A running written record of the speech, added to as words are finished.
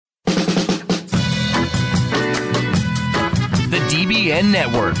DBN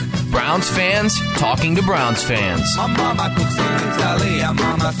Network. Browns fans talking to Browns fans. My mama cooks in Italy,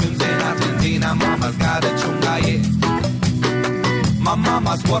 mama swims in Argentina, mama's got a chungaye. My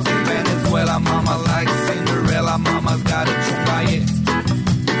mama's works in Venezuela, mama likes Cinderella, mama's got a chungaye.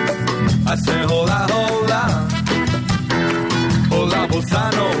 I say hola, hola, hola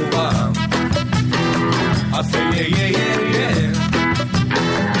bossa nova. I say yeah, yeah, yeah,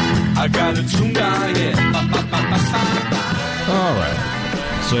 yeah, I got a chungaye. All right.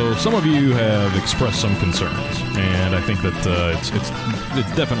 So some of you have expressed some concerns, and I think that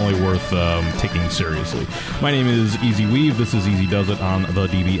it's definitely worth taking seriously. My name is Easy Weave. This is EzDoesIt on the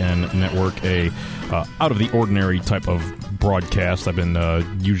DBN Network, a out of the ordinary type of broadcast. I've been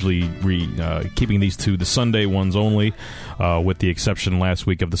usually keeping these to the Sunday ones only, with the exception last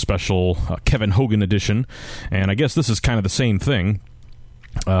week of the special Kevin Hogan edition, and I guess this is kind of the same thing.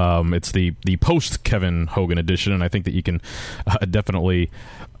 It's the post Kevin Hogan edition, and I think that you can definitely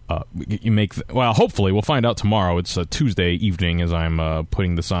hopefully we'll find out tomorrow. It's a Tuesday evening as I'm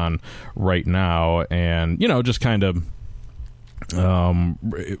putting this on right now, and just kind of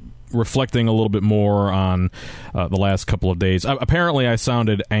reflecting a little bit more on the last couple of days. Apparently I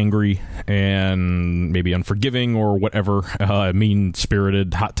sounded angry and maybe unforgiving or whatever,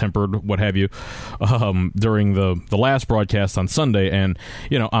 mean-spirited, hot-tempered, what have you, during the last broadcast on Sunday, and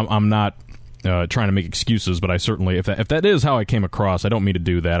I'm not trying to make excuses, but I certainly, if that is how I came across, I don't mean to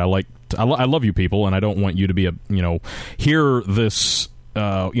do that. I love you people, and I don't want you to be hear this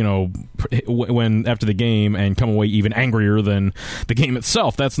when after the game and come away even angrier than the game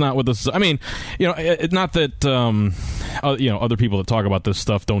itself. That's not what this is. I mean, it's not that other people that talk about this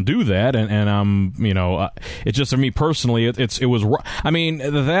stuff don't do that, and it's just for me personally. It was. I mean,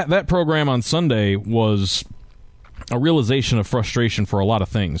 that program on Sunday was a realization of frustration for a lot of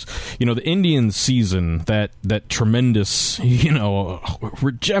things. The Indians season, that tremendous,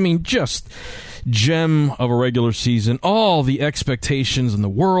 just gem of a regular season, all the expectations in the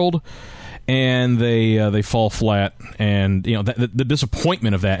world, and they fall flat, and the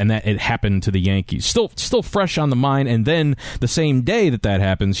disappointment of that, and that it happened to the Yankees, still fresh on the mind. And then the same day that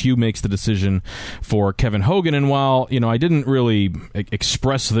happens, Hugh makes the decision for Kevin Hogan, and while I didn't really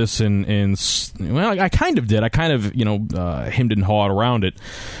express this I kind of did. I kind of hemmed and hawed around it,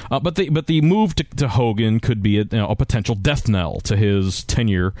 but the move to Hogan could be a potential death knell to his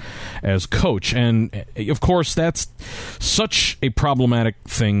tenure as coach, and of course that's such a problematic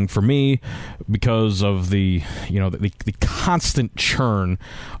thing for me, because of the constant churn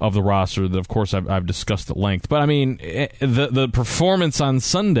of the roster that, of course, I've discussed at length. But I mean, the performance on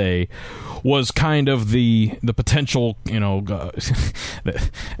Sunday was kind of the potential,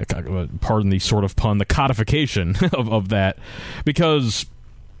 pardon the sort of pun, the codification of that, because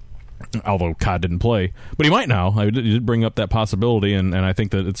although Cod didn't play, but he might now. I did bring up that possibility, and I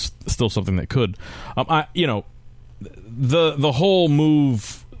think that it's still something that could. The whole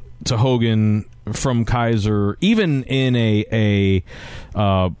move to Hogan from Kaiser, even in a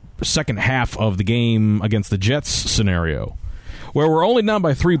second half of the game against the Jets scenario, where we're only down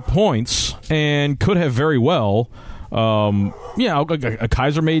by 3 points and could have very well,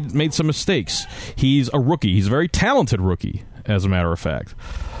 Kaiser made some mistakes. He's a rookie. He's a very talented rookie, as a matter of fact.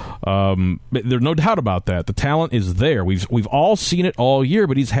 There's no doubt about that. The talent is there. We've all seen it all year,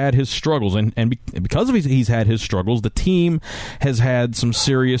 but he's had his struggles, and because of he's had his struggles, the team has had some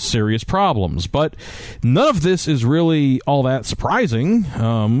serious problems. But none of this is really all that surprising.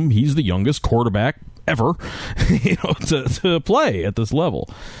 He's the youngest quarterback ever, to play at this level.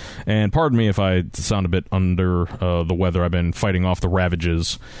 And pardon me if I sound a bit under the weather. I've been fighting off the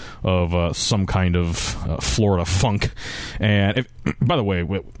ravages of some kind of Florida funk. And by the way,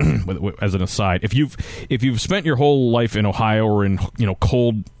 as an aside, if you've spent your whole life in Ohio or in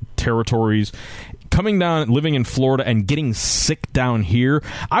cold territories, coming down, living in Florida, and getting sick down here,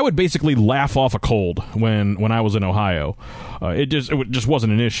 I would basically laugh off a cold when I was in Ohio. It just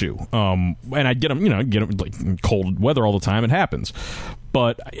wasn't an issue. And I'd get them, like cold weather all the time. It happens.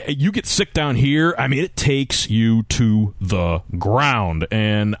 But you get sick down here, I mean, it takes you to the ground.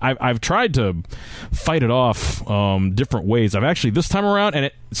 And I've tried to fight it off different ways. I've actually, this time around, and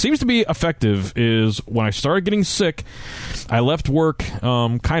it seems to be effective, is when I started getting sick, I left work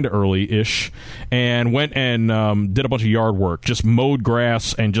kind of early-ish and went and did a bunch of yard work, just mowed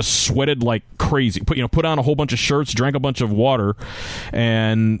grass and just sweated like crazy. Put on a whole bunch of shirts, drank a bunch of water,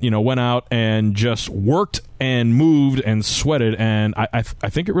 and went out and just worked and moved and sweated, and I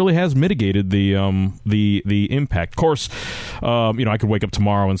think it really has mitigated the impact. Of course, I could wake up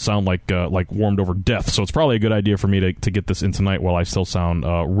tomorrow and sound like warmed over death, so it's probably a good idea for me to get this in tonight while I still sound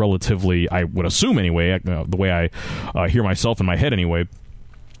relatively, I would assume anyway, the way I hear myself in my head anyway,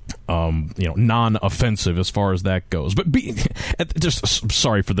 non-offensive as far as that goes. But just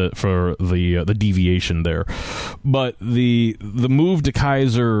sorry for the deviation there. But the move to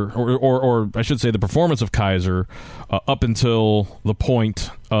Kaiser, or I should say the performance of Kaiser up until the point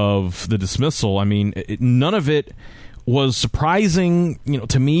of the dismissal, I mean, none of it was surprising,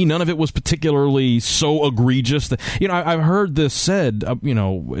 to me. None of it was particularly so egregious that, I've heard this said,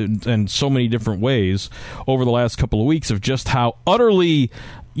 in so many different ways over the last couple of weeks of just how utterly,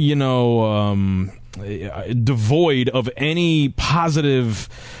 devoid of any positive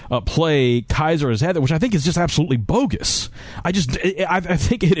play Kaiser has had, which I think is just absolutely bogus. I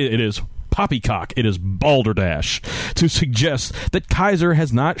think it is poppycock, it is balderdash to suggest that Kaiser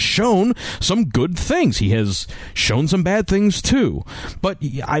has not shown some good things. He has shown some bad things too. But,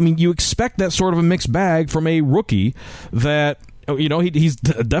 I mean, you expect that sort of a mixed bag from a rookie that, he's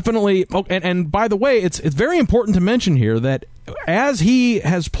definitely... Oh, and by the way, it's very important to mention here that as he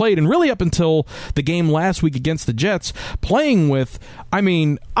has played, and really up until the game last week against the Jets, playing with, I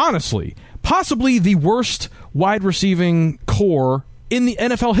mean, honestly, possibly the worst wide receiving core in the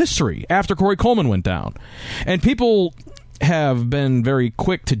NFL history after Corey Coleman went down. And people have been very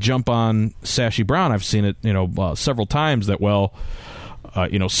quick to jump on Sashi Brown. I've seen it, several times that,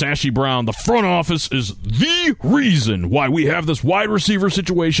 Sashi Brown, the front office is the reason why we have this wide receiver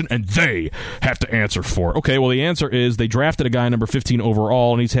situation, and they have to answer for it. Okay, well, the answer is they drafted a guy number 15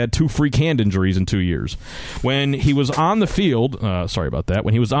 overall, and he's had 2 freak hand injuries in 2 years. When he was on the field,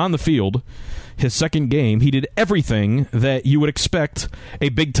 when he was on the field, his second game, he did everything that you would expect a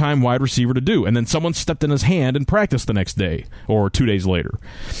big-time wide receiver to do, and then someone stepped in his hand and practiced the next day or 2 days later.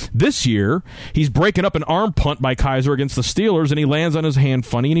 This year, he's breaking up an arm punt by Kaiser against the Steelers, and he lands on his hand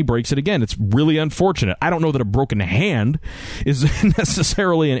funny, and he breaks it again. It's really unfortunate. I don't know that a broken hand is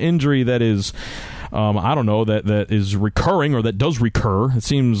necessarily an injury that is, that is recurring or that does recur. It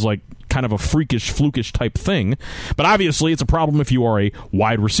seems like kind of a freakish, flukish type thing. But obviously, it's a problem if you are a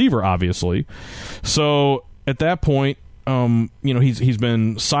wide receiver, obviously. So at that point, he's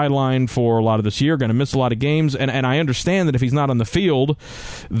been sidelined for a lot of this year, going to miss a lot of games, and I understand that if he's not on the field,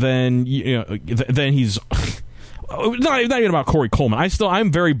 then then he's... Not even about Corey Coleman.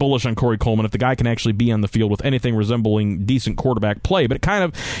 I'm very bullish on Corey Coleman if the guy can actually be on the field with anything resembling decent quarterback play. But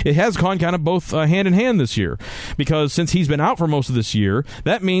it has gone kind of both hand in hand this year, because since he's been out for most of this year,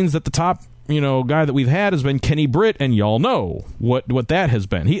 that means that the top guy that we've had has been Kenny Britt, and y'all know what that has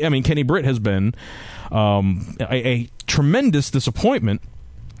been. Kenny Britt has been a tremendous disappointment.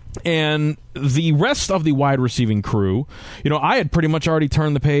 And the rest of the wide receiving crew, I had pretty much already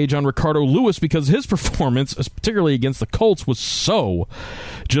turned the page on Ricardo Lewis because his performance, particularly against the Colts, was so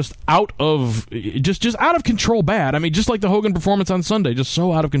just out of control bad. I mean, just like the Hogan performance on Sunday, just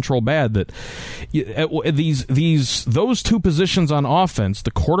so out of control bad that those 2 positions on offense,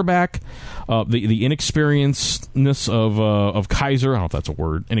 the quarterback, the inexperiencedness of Kaiser, I don't know if that's a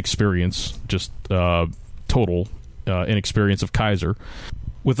word, inexperience, just total inexperience of Kaiser.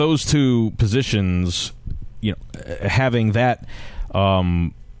 With those 2 positions, having that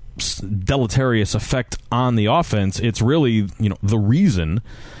deleterious effect on the offense, it's really, the reason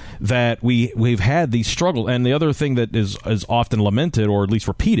that we've had these struggles. And the other thing that is often lamented, or at least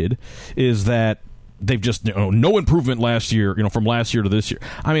repeated, is that they've just no improvement last year, from last year to this year.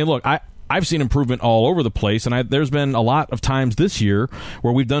 I mean, look, I've seen improvement all over the place, and there's been a lot of times this year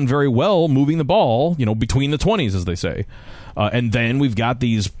where we've done very well moving the ball, between the 20s, as they say. And then we've got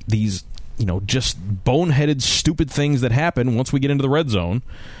these just boneheaded, stupid things that happen once we get into the red zone,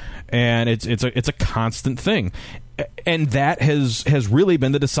 and it's a constant thing. And that has really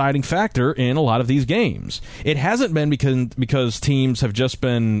been the deciding factor in a lot of these games. It hasn't been because teams have just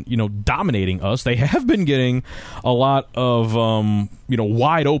been dominating us. They have been getting a lot of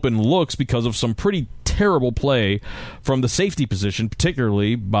wide open looks because of some pretty terrible play from the safety position,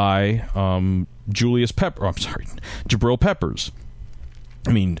 particularly by Jabril Peppers.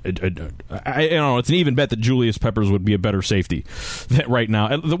 I mean, I don't know. It's an even bet that Julius Peppers would be a better safety right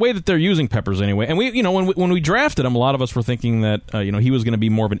now. The way that they're using Peppers anyway. And we, when we drafted him, a lot of us were thinking that he was going to be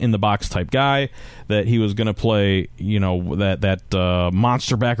more of an in the box type guy, that he was going to play that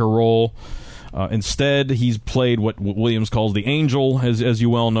monster backer role. Instead, he's played what Williams calls the angel, as you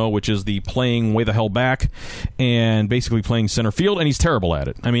well know, which is the playing way the hell back and basically playing center field, and he's terrible at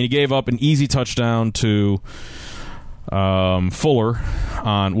it. I mean, he gave up an easy touchdown to Will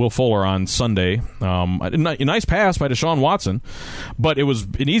Fuller on Sunday. A nice pass by Deshaun Watson, but it was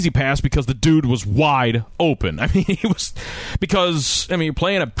an easy pass because the dude was wide open. I mean, you're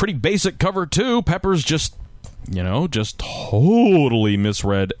playing a pretty basic cover 2. Peppers just totally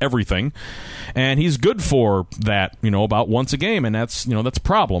misread everything, and he's good for that, about once a game, and that's a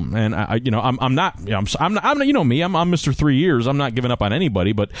problem. And I'm not me, I'm Mr. 3 years. I'm not giving up on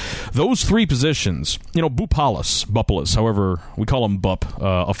anybody, but those 3 positions, Bupalis, however we call him Bup,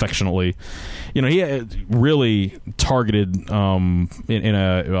 affectionately, he really targeted in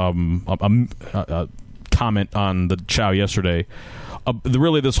a comment on the Chow yesterday.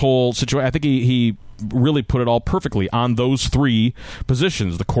 This whole situation, I think he really put it all perfectly on those 3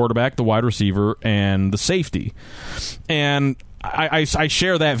 positions: the quarterback, the wide receiver, and the safety. And I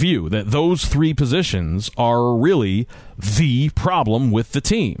share that view, that those 3 positions are really the problem with the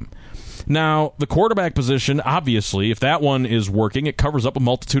team. Now, the quarterback position, obviously, if that one is working, it covers up a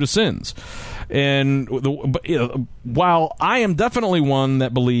multitude of sins. And while I am definitely one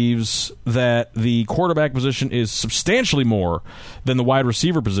that believes that the quarterback position is substantially more than the wide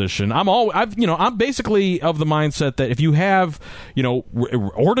receiver position, I'm basically of the mindset that if you have,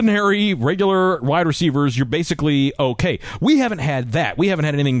 ordinary, regular wide receivers, you're basically okay. We haven't had that. We haven't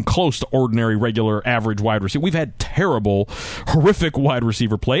had anything close to ordinary, regular, average wide receiver. We've had terrible, horrific wide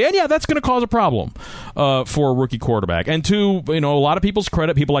receiver play, and that's going to cause a problem for a rookie quarterback. And to a lot of people's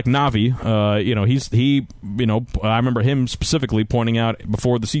credit, people like Navi, I remember him specifically pointing out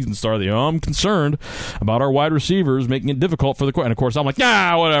before the season started, I'm concerned about our wide receivers making it difficult for the quarterback. And of course, I'm like,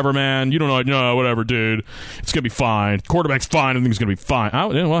 whatever, man. You don't know, whatever, dude. It's gonna be fine. Quarterback's fine. Everything's gonna be fine.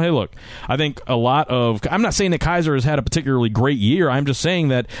 Well, hey, look, I think I'm not saying that Kaiser has had a particularly great year. I'm just saying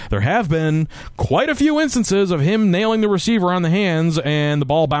that there have been quite a few instances of him nailing the receiver on the hands and the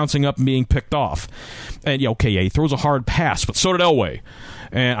ball bouncing up and being picked off. And he throws a hard pass, but so did Elway.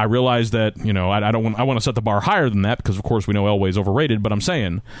 And I realize that, I want to set the bar higher than that because, of course, we know Elway's overrated. But I'm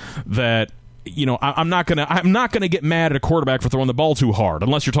saying that, I'm not gonna get mad at a quarterback for throwing the ball too hard,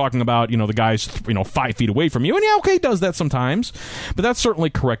 unless you're talking about, the guy's 5 feet away from you. And he does that sometimes, but that's certainly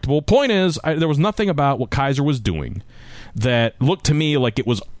correctable. Point is, there was nothing about what Kaiser was doing that looked to me like it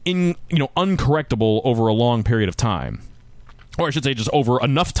was uncorrectable over a long period of time. Or I should say just over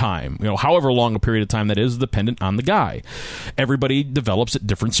enough time, however long a period of time that is dependent on the guy. Everybody develops at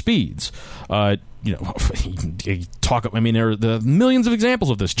different speeds. There are the millions of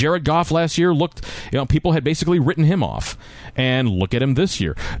examples of this. Jared Goff last year looked, people had basically written him off. And look at him this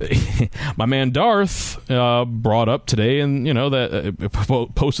year. My man Darth brought up today and,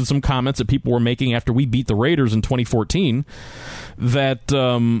 posted some comments that people were making after we beat the Raiders in 2014 that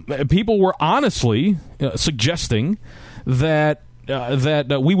people were honestly suggesting that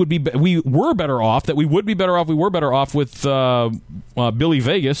we would be better off with Billy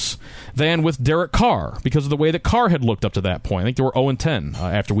Vegas than with Derek Carr because of the way that Carr had looked up to that point. I think they were 0-10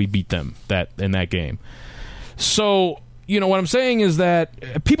 after we beat them in that game. So what I'm saying is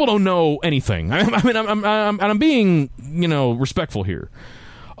that people don't know anything. I'm being respectful here.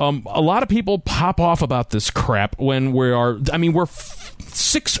 A lot of people pop off about this crap when we're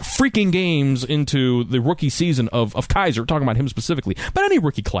 6 freaking games into the rookie season of Kaiser, talking about him specifically, but any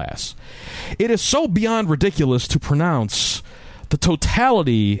rookie class. It is so beyond ridiculous to pronounce the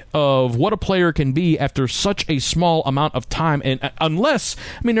totality of what a player can be after such a small amount of time, and unless,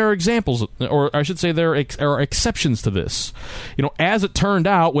 there are examples, or I should say there are exceptions to this. As it turned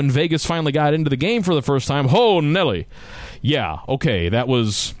out, when Vegas finally got into the game for the first time, Nelly. Yeah, okay, that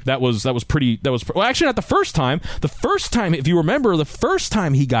was pretty. Well, actually, not the first time. The first time, if you remember, the first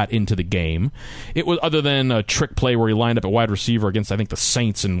time he got into the game, it was other than a trick play where he lined up at wide receiver against, I think, the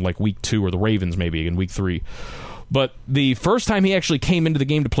Saints in week 2 or the Ravens maybe in week 3. But the first time he actually came into the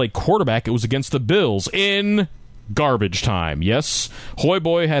game to play quarterback, it was against the Bills in garbage time. Yes, Hoy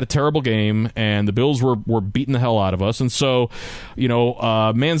Boy had a terrible game, and the Bills were beating the hell out of us. And so,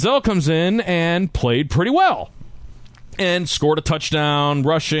 Manziel comes in and played pretty well. And scored a touchdown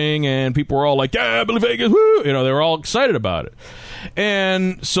rushing, and people were all like, yeah, Billy Vegas, woo! They were all excited about it.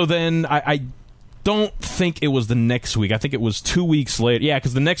 And so then I don't think it was the next week. I think it was 2 weeks later. Yeah,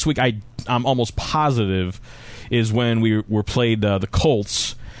 because the next week I'm almost positive is when we were played the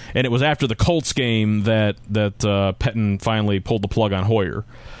Colts, and it was after the Colts game that Pettin finally pulled the plug on Hoyer.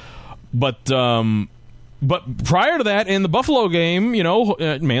 But prior to that, in the Buffalo game,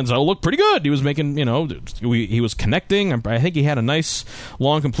 Manziel looked pretty good. He was making, he was connecting. I think he had a nice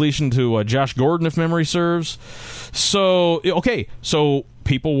long completion to Josh Gordon, if memory serves. So, okay, so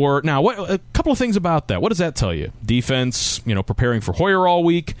people were now. A couple of things about that. What does that tell you? Defense, preparing for Hoyer all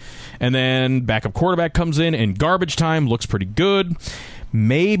week, and then backup quarterback comes in garbage time, looks pretty good.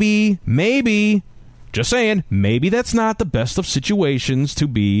 Maybe. Just saying, maybe that's not the best of situations to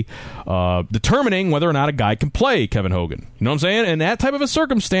be determining whether or not a guy can play, Kevin Hogan. You know what I'm saying? In that type of a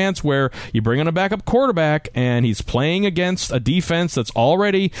circumstance where you bring in a backup quarterback and he's playing against a defense that's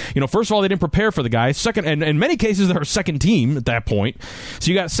already, first of all, they didn't prepare for the guy. Second, and in many cases, they're a second team at that point.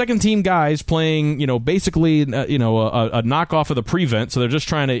 So you got second team guys playing, basically, a knockoff of the prevent. So they're just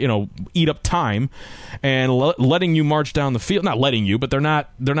trying to, eat up time and letting you march down the field. Not letting you, but they're not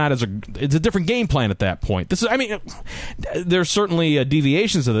it's a different game plan at that point. There's certainly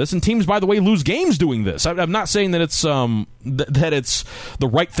deviations of this, and teams, by the way, lose games doing this. I'm not saying that it's that it's the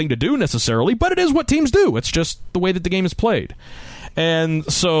right thing to do necessarily, but it is what teams do. It's just the way that the game is played. And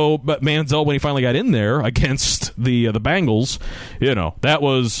so, but Manziel, when he finally got in there against the Bengals, that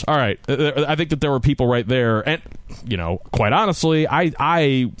was all right. I think that there were people right there, and quite honestly,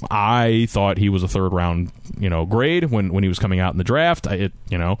 I thought he was a third round grade when he was coming out in the draft.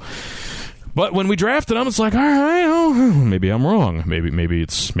 But when we drafted him, it's like, all right, maybe I'm wrong. Maybe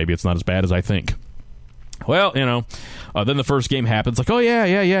it's not as bad as I think. Well, then the first game happens. Like, oh yeah.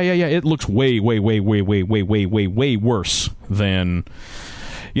 It looks way worse than,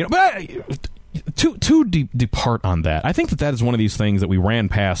 But to depart on that, I think that is one of these things that we ran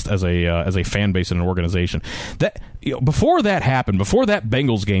past as a fan base and an organization. That before that happened, before that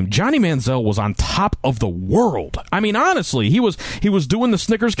Bengals game, Johnny Manziel was on top of the world. I mean, honestly, he was doing the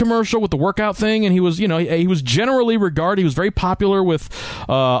Snickers commercial with the workout thing, and he was generally regarded. He was very popular with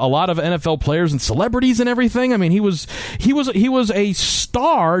a lot of NFL players and celebrities and everything. I mean, he was a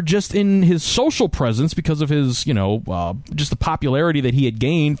star just in his social presence because of his just the popularity that he had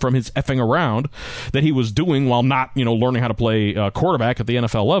gained from his effing around that he was doing while not learning how to play quarterback at the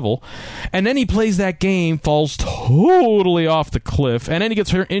NFL level. And then he plays that game, falls totally off the cliff, and then he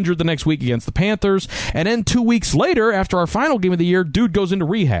gets injured the next week against the Panthers, and then 2 weeks later, after our final game of the year, dude goes into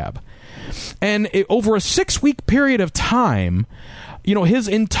rehab. And over a 6-week period of time, his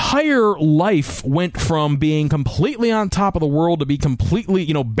entire life went from being completely on top of the world to be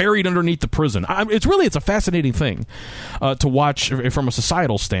completely, buried underneath the prison. It's a fascinating thing to watch from a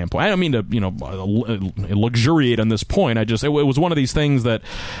societal standpoint. I don't mean to, luxuriate on this point. It was one of these things that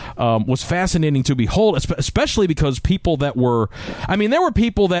was fascinating to behold, especially because people that were, there were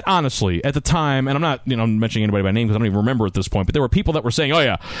people that honestly at the time, and I'm not, mentioning anybody by name because I don't even remember at this point, but there were people that were saying,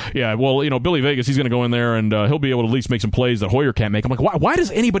 oh yeah, well, Billy Vegas, he's going to go in there and he'll be able to at least make some plays that Hoyer can't make. I'm like, why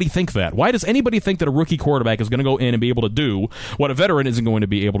does anybody think that? Why does anybody think that a rookie quarterback is going to go in and be able to do what a veteran isn't going to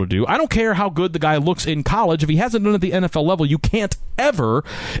be able to do? I don't care how good the guy looks in college. If he hasn't done it at the NFL level, you can't ever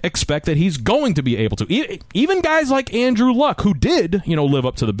expect that he's going to be able to. Even guys like Andrew Luck, who did, live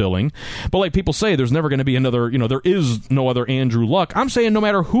up to the billing, but like people say, there's never going to be another, there is no other Andrew Luck. I'm saying no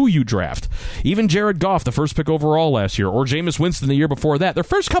matter who you draft, even Jared Goff, the first pick overall last year, or Jameis Winston the year before that, their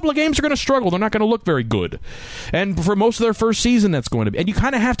first couple of games are going to struggle. They're not going to look very good. And for most of their first season, that's going to be. And you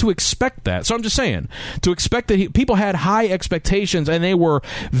kind of have to expect that. So I'm just saying, to expect that people had high expectations, and they were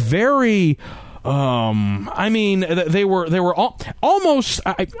very... they were almost.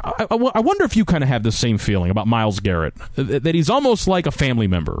 I wonder if you kind of have the same feeling about Myles Garrett, that he's almost like a family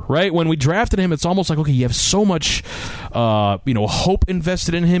member, right? When we drafted him, it's almost like, okay, you have so much, hope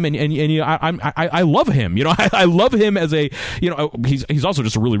invested in him, and I love him. I love him as a, he's also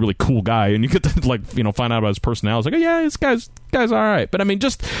just a really, really cool guy, and you get to find out about his personality. It's like, oh yeah, this guy's all right. But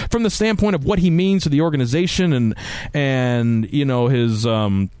just from the standpoint of what he means to the organization and his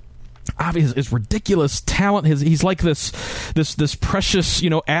his ridiculous talent, he's like this precious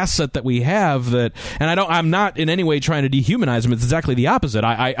asset that we have, that, and I'm not in any way trying to dehumanize him. It's exactly the opposite.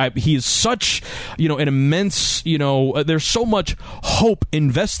 He is such an immense, there's so much hope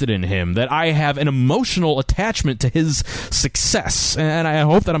invested in him that I have an emotional attachment to his success, and I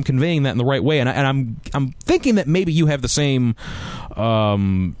hope that I'm conveying that in the right way. And I'm thinking that maybe you have the same.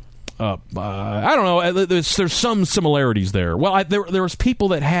 I don't know. There's some similarities there. Well, there was people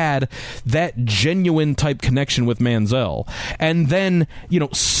that had that genuine type connection with Manziel, and then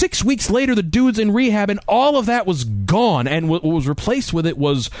 6 weeks later, the dude's in rehab, and all of that was gone, and what was replaced with it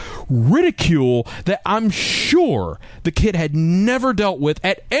was ridicule that I'm sure the kid had never dealt with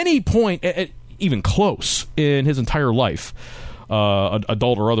at any point, even close, in his entire life.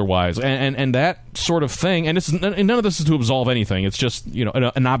 Adult or otherwise, and that sort of thing, and none of this is to absolve anything. It's just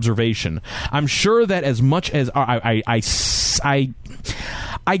an observation. I'm sure that as much as I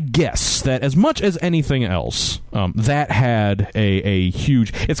I guess that as much as anything else, that had a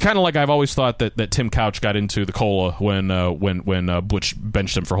huge. It's kind of like I've always thought that Tim Couch got into the cola when Butch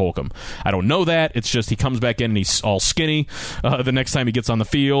benched him for Holcomb. I don't know that. It's just he comes back in and he's all skinny the next time he gets on the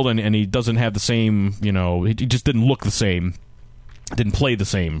field, and he doesn't have the same. He just didn't look the same, didn't play the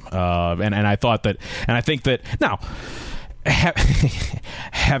same, and I thought that, and I think that now.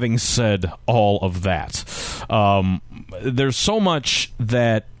 Having said all of that, there's so much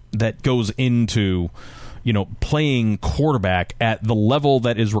that goes into playing quarterback at the level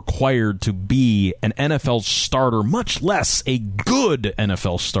that is required to be an NFL starter, much less a good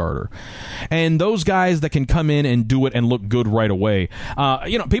NFL starter. And those guys that can come in and do it and look good right away.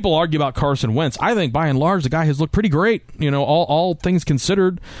 People argue about Carson Wentz. I think by and large the guy has looked pretty great, all things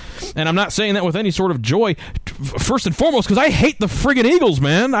considered. And I'm not saying that with any sort of joy. First and foremost, because I hate the friggin' Eagles,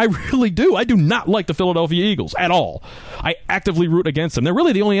 man. I really do. I do not like the Philadelphia Eagles at all. I actively root against them. They're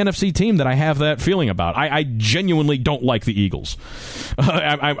really the only NFC team that I have that feeling about. I genuinely don't like the Eagles.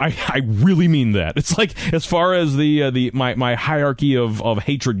 I really mean that. It's like, as far as my hierarchy of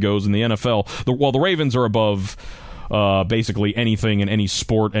hatred goes in the NFL, the Ravens are above basically anything in any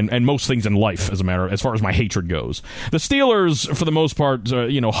sport and most things in life, as far as my hatred goes. The Steelers, for the most part,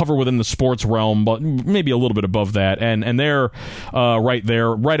 hover within the sports realm, but maybe a little bit above that, and they're right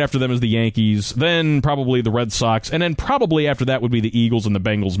there. Right after them is the Yankees, then probably the Red Sox, and then probably after that would be the Eagles and the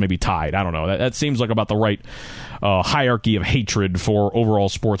Bengals, maybe tied. I don't know. That seems like about the right hierarchy of hatred for overall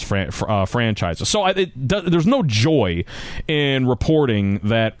sports franchises. So there's no joy in reporting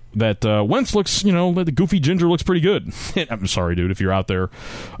that Wentz looks, the goofy ginger looks pretty good. I'm sorry, dude, if you're out there.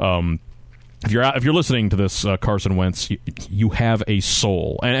 If you're listening to this, Carson Wentz, you have a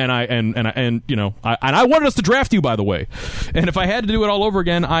soul, and I wanted us to draft you, by the way. And if I had to do it all over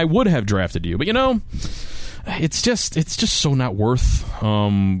again, I would have drafted you. But it's just so not worth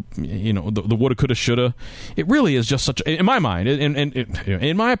the woulda, coulda, shoulda. It really is just such, in my mind, and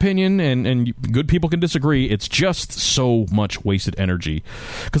in my opinion, and good people can disagree, it's just so much wasted energy.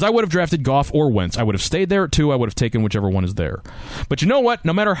 Because I would have drafted Goff or Wentz. I would have stayed there at 2. I would have taken whichever one is there. But you know what?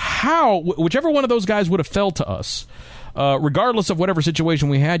 No matter how, whichever one of those guys would have fell to us, regardless of whatever situation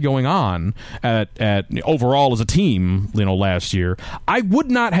we had going on at overall as a team, last year, I would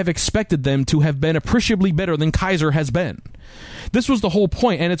not have expected them to have been appreciably better than Kaiser has been. This was the whole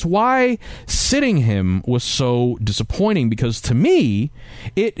point, and it's why sitting him was so disappointing, because to me,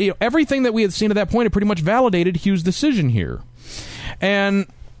 everything that we had seen at that point had pretty much validated Hugh's decision here. And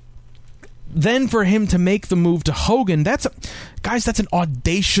then for him to make the move to Hogan, that's an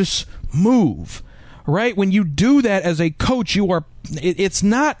audacious move. Right? When you do that as a coach, it's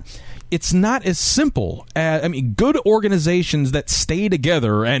not as simple as, good organizations that stay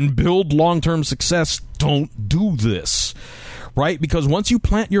together and build long-term success don't do this. Right? Because once you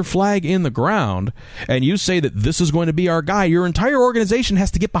plant your flag in the ground and you say that this is going to be our guy, your entire organization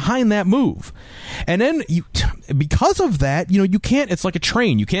has to get behind that move. And then because of that, you can't, it's like a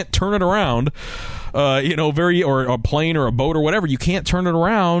train. You can't turn it around, or a plane or a boat or whatever. You can't turn it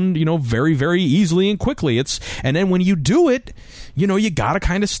around, very, very easily and quickly. And then when you do it, you got to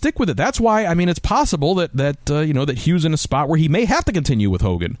kind of stick with it. That's why, it's possible that Hugh's in a spot where he may have to continue with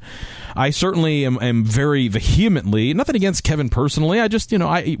Hogan. I certainly am very vehemently, nothing against Kevin personally. I just,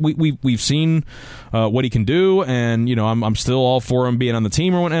 we've seen what he can do, and I'm still all for him being on the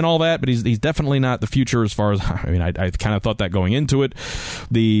team and all that. But he's definitely not the future as far as I kind of thought that going into it.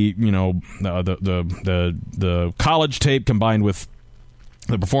 The college tape combined with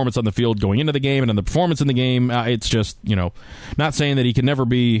the performance on the field going into the game and then the performance in the game, it's just, not saying that he can never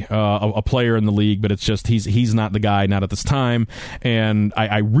be a player in the league, but it's just he's not the guy, not at this time. And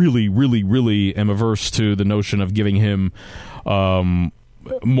I really, really, really am averse to the notion of giving him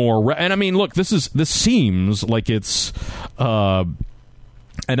more. And look, this seems like it's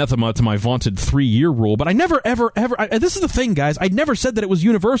anathema to my vaunted 3-year rule, but I never, ever, this is the thing, guys, I never said that it was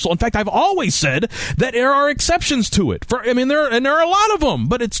universal. In fact, I've always said that there are exceptions to it. There are a lot of them,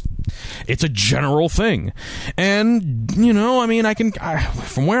 but it's a general thing. And,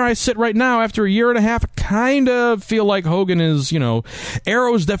 from where I sit right now, after a year and a half, I kind of feel like Hogan is,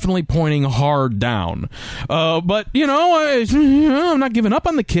 arrows definitely pointing hard down. But, I'm not giving up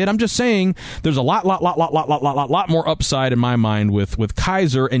on the kid. I'm just saying there's a lot more upside in my mind with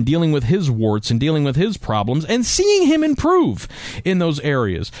Kaiser and dealing with his warts and dealing with his problems and seeing him improve in those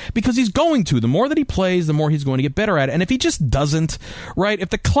areas, because he's going to. The more that he plays, the more he's going to get better at it. And if he just doesn't, right, if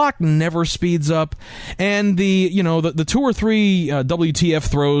the clock never speeds up and the 2 or 3 WTF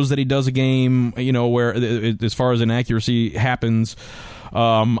throws that he does a game, where as far as inaccuracy happens,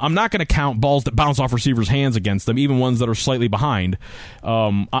 I'm not going to count balls that bounce off receivers' hands against them, even ones that are slightly behind.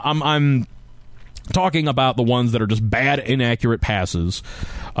 I'm talking about the ones that are just bad, inaccurate passes.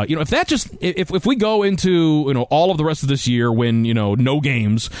 If we go into all of the rest of this year when no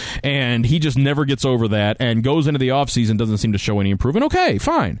games and he just never gets over that and goes into the offseason, doesn't seem to show any improvement, okay,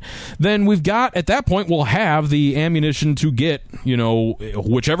 fine. Then we've got, at that point, we'll have the ammunition to get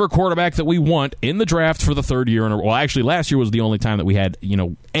whichever quarterback that we want in the draft for the third year in a row. Well, actually, last year was the only time that we had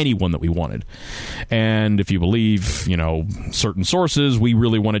anyone that we wanted. And if you believe certain sources, we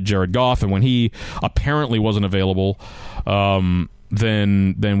really wanted Jared Goff, and when he apparently wasn't available,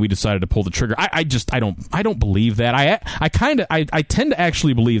 then we decided to pull the trigger. I don't believe that. I tend to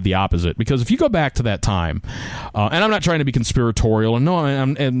actually believe the opposite, because if you go back to that time, and I'm not trying to be conspiratorial, and no,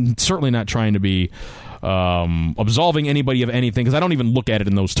 I'm certainly not trying to be absolving anybody of anything, because I don't even look at it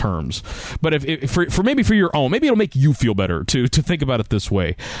in those terms. But if for your own, maybe it'll make you feel better to think about it this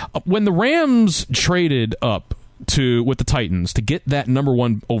way. When the Rams traded up with the Titans to get that number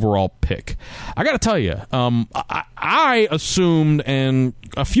 1 overall pick, I got to tell you, I assumed, and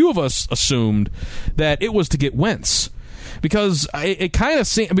a few of us assumed, that it was to get Wentz, because it kind of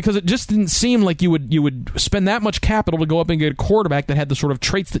seemed, because it just didn't seem like you would spend that much capital to go up and get a quarterback that had the sort of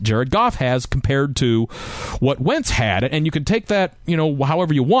traits that Jared Goff has compared to what Wentz had. And you can take that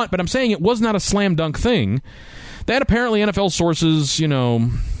however you want, but I'm saying it was not a slam dunk thing. That apparently NFL sources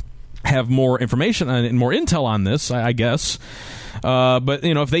have more information and more intel on this, I guess. But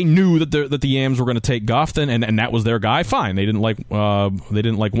if they knew that the Yams were going to take Goff, then and that was their guy, fine. They didn't like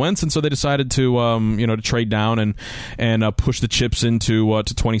Wentz, and so they decided to trade down and push the chips into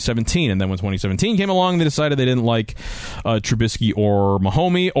to 2017. And then when 2017 came along, they decided they didn't like Trubisky or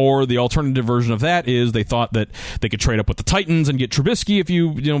Mahomes, or the alternative version of that is they thought that they could trade up with the Titans and get Trubisky, if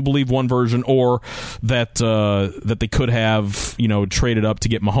you believe one version, or that they could have traded up to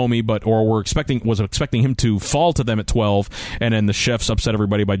get Mahomes, or was expecting him to fall to them at 12, and then the chefs upset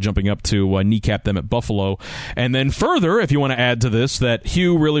everybody by jumping up to kneecap them at Buffalo. And then further, if you want to add to this, that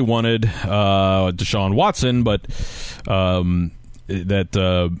Hugh really wanted Deshaun Watson, but that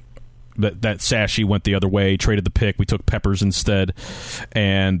Sashi went the other way, traded the pick. We took Peppers instead,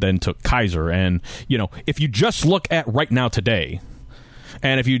 and then took Kaiser. And if you just look at right now today,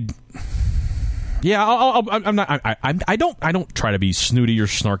 and if you I don't try to be snooty or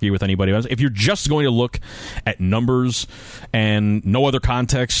snarky with anybody else. If you're just going to look at numbers and no other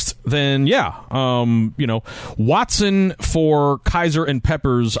context, then Watson for Kaiser and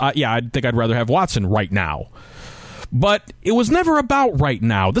Peppers. I think I'd rather have Watson right now. But it was never about right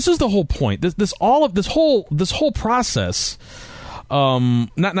now. This is the whole point. This whole process.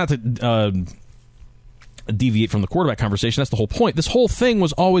 Not to deviate from the quarterback conversation. That's the whole point. This whole thing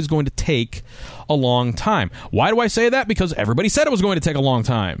was always going to take a long time. Why do I say that? Because everybody said it was going to take a long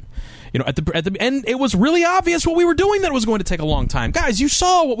time. At the end, it was really obvious what we were doing, that it was going to take a long time. Guys, you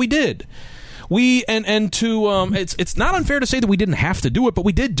saw what we did. It's not unfair to say that we didn't have to do it, but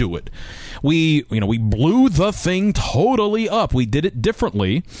we did do it. We blew the thing totally up. We did it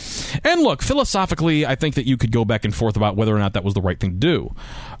differently. And look, philosophically, I think that you could go back and forth about whether or not that was the right thing to do.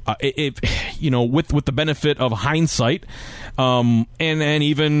 With the benefit of hindsight, and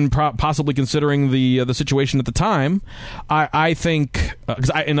even possibly considering the situation at the time, I think,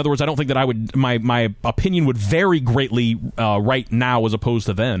 in other words, I don't think that my opinion would vary greatly right now as opposed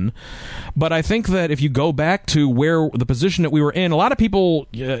to then. But I think that if you go back to where the position that we were in, a lot of people,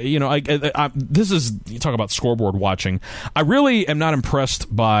 this is, you talk about scoreboard watching. I really am not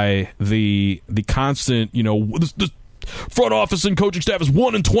impressed by the constant, the front office and coaching staff is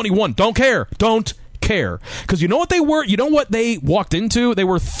 1-21. Don't care. Because you know what they were? You know what they walked into? They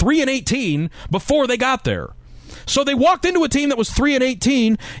were 3-18 before they got there. So they walked into a team that was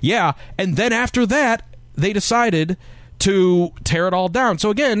 3-18, and then after that, they decided to tear it all down.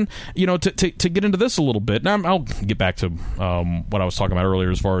 So again, to get into this a little bit, and I'll get back to what I was talking about earlier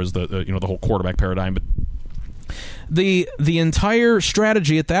as far as the whole quarterback paradigm, but the entire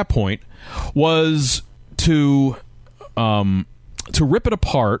strategy at that point was to rip it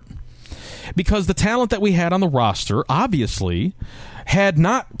apart, because the talent that we had on the roster obviously had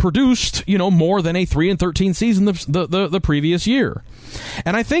not produced more than a 3-13 season the previous year.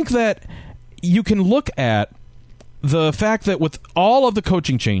 And I think that you can look at the fact that with all of the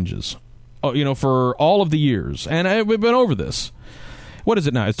coaching changes, for all of the years, and we've been over this. What is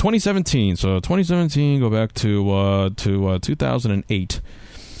it now? It's 2017. So 2017, go back to 2008.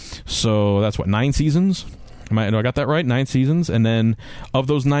 So that's what, 9 seasons? Do I got that right? 9 seasons. And then of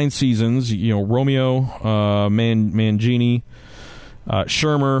those 9 seasons, Romeo, Mangini,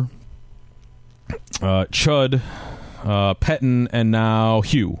 Shermer, Chud, Pettin, and now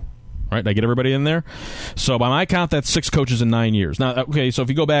Hugh. Right? Did I get everybody in there? So by my count, that's 6 coaches in 9 years. Now, okay, so if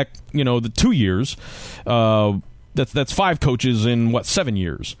you go back, the 2 years, that's 5 coaches in, 7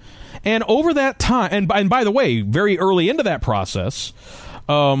 years. And over that time, and by the way, very early into that process,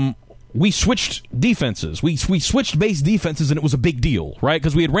 we switched defenses. We switched base defenses, and it was a big deal, right?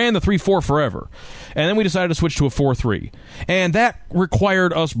 Because we had ran the 3-4 forever. And then we decided to switch to a 4-3. And that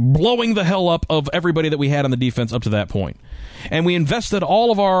required us blowing the hell up of everybody that we had on the defense up to that point. And we invested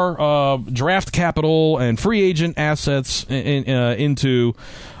all of our draft capital and free agent assets into,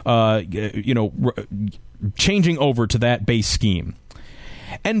 changing over to that base scheme.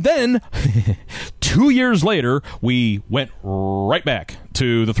 And then, 2 years later, we went right back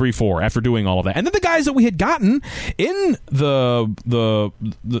to the 3-4 after doing all of that. And then the guys that we had gotten in the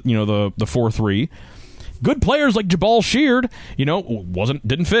 4-3, good players like Jabal Sheard,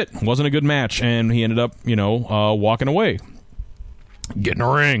 didn't fit, wasn't a good match, and he ended up, walking away, getting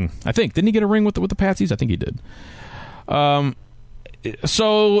a ring. I think didn't he get a ring with the Patsies? I think he did.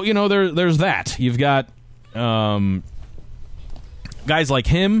 So there's that. You've got guys like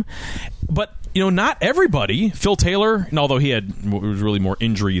him, but not everybody. Phil Taylor, although it was really more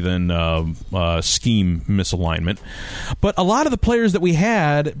injury than scheme misalignment, but a lot of the players that we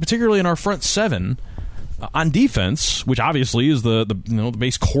had, particularly in our front 7 on defense, which obviously is the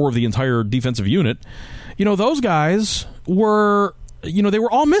base core of the entire defensive unit, those guys were. They were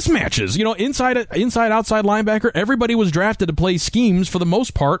all mismatches. Inside, outside linebacker. Everybody was drafted to play schemes for the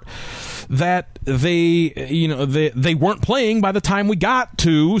most part that they weren't playing by the time we got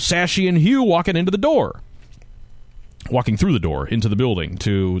to Sashi and Hugh walking through the door into the building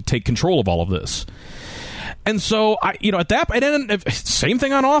to take control of all of this. And so, at that point, and same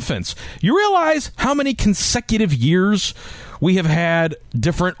thing on offense. You realize how many consecutive years we have had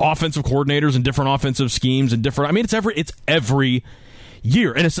different offensive coordinators and different offensive schemes and different. I mean, it's every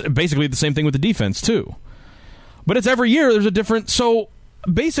year, and it's basically the same thing with the defense too. But it's every year there's a different. So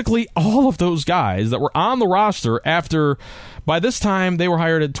basically, all of those guys that were on the roster after, by this time they were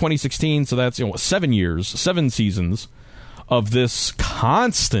hired in 2016, so that's 7 seasons of this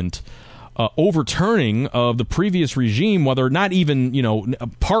constant overturning of the previous regime, while they're not even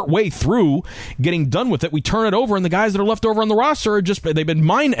part way through getting done with it. We turn it over, and the guys that are left over on the roster are they've been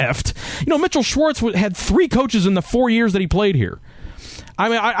mind-effed. Mitchell Schwartz had 3 coaches in the 4 years that he played here. I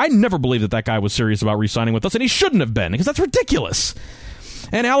mean, I never believed that guy was serious about re-signing with us, and he shouldn't have been, because that's ridiculous.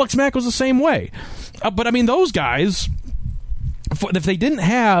 And Alex Mack was the same way. But, I mean, those guys, if they didn't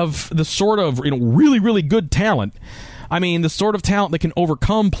have the sort of really, really good talent, I mean, the sort of talent that can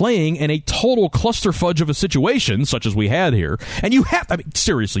overcome playing in a total cluster fudge of a situation, such as we had here, and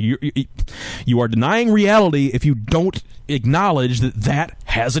seriously, you are denying reality if you don't acknowledge that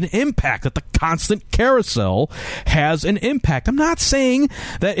has an impact, that the constant carousel has an impact. I'm not saying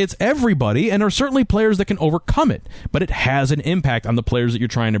that it's everybody, and there are certainly players that can overcome it, but it has an impact on the players that you're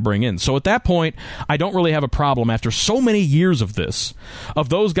trying to bring in. So at that point, I don't really have a problem after so many years of this, of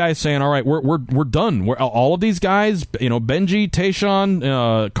those guys saying, all right, we're done. All of these guys, Benji,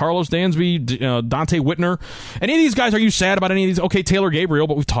 Tayshaun, Carlos Dansby, Dante Whitner, any of these guys, are you sad about any of these? Okay, Taylor Gabriel,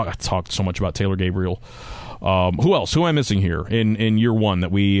 but we've talked so much about Taylor Gabriel. Who else? Who am I missing here in year one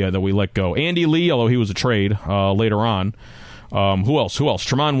that we let go? Andy Lee, although he was a trade later on. Who else?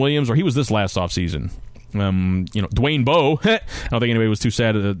 Tremont Williams, or he was this last offseason. Dwayne Bowe. I don't think anybody was too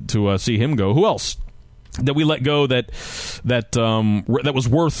sad to see him go. Who else that we let go that was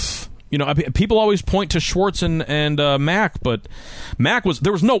worth? People always point to Schwartz and Mack, but Mack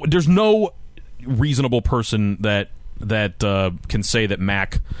there's no reasonable person that can say that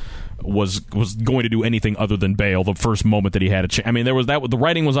Mack was going to do anything other than bail the first moment that he had a chance. I mean, there was the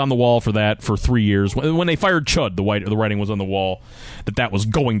writing was on the wall for that for 3 years. When they fired Chud, the writing was on the wall that was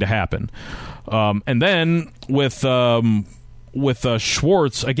going to happen. And then with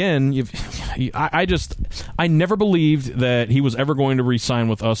Schwartz again, I never believed that he was ever going to re-sign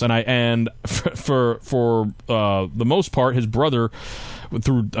with us, and for the most part, his brother,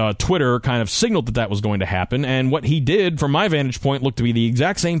 through Twitter, kind of signaled that was going to happen. And what he did, from my vantage point, looked to be the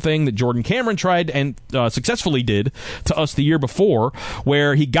exact same thing that Jordan Cameron tried and successfully did to us the year before,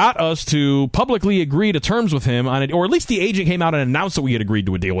 where he got us to publicly agree to terms with him on it, or at least the agent came out and announced that we had agreed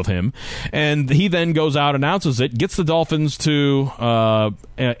to a deal with him. And he then goes out, announces it, gets the Dolphins to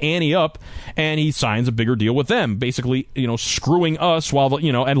ante up, and he signs a bigger deal with them, basically, screwing us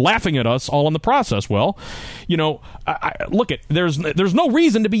and laughing at us all in the process. Well, look, there's no no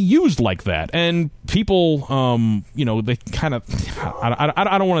reason to be used like that. And people, they kind of,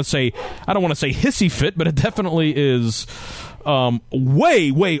 I don't want to say hissy fit, but it definitely is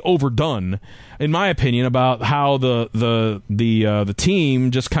way overdone, in my opinion, about how the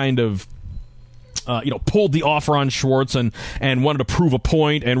team just kind of pulled the offer on Schwartz and wanted to prove a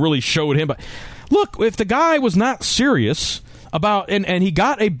point and really showed him. But look, if the guy was not serious about and he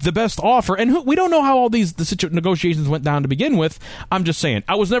got the best offer, and we don't know how all the negotiations went down to begin with. I'm just saying,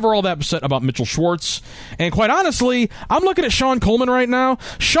 I was never all that upset about Mitchell Schwartz, and quite honestly, I'm looking at Sean Coleman right now.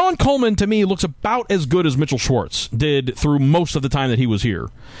 Sean Coleman to me looks about as good as Mitchell Schwartz did through most of the time that he was here.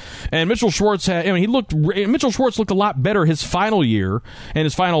 And Mitchell Schwartz Mitchell Schwartz looked a lot better his final year and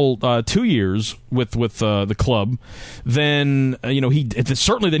his final 2 years with the club than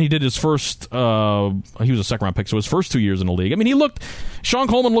certainly than he did his first. He was a second round pick, so his first 2 years in the league. I mean, Sean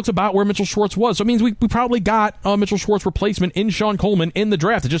Coleman looks about where Mitchell Schwartz was. So it means we probably got a Mitchell Schwartz replacement in Sean Coleman in the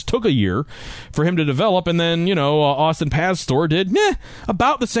draft. It just took a year for him to develop, and then Austin Pastore did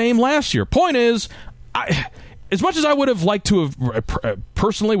about the same last year. Point is, as much as I would have liked to have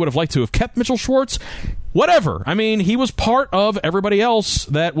personally would have liked to have kept Mitchell Schwartz, whatever. I mean, he was part of everybody else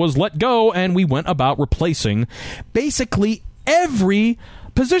that was let go, and we went about replacing basically every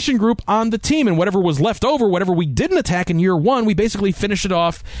position group on the team, and whatever was left over, whatever we didn't attack in year one, we basically finished it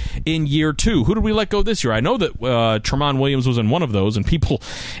off in year two. Who did we let go this year? I know that Tramon Williams was in one of those, and people,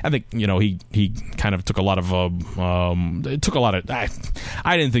 I think, he kind of took a lot of, I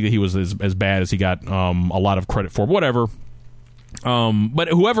didn't think that he was as bad as he got a lot of credit for, whatever. But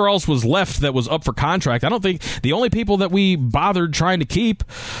whoever else was left that was up for contract, I don't think the only people that we bothered trying to keep,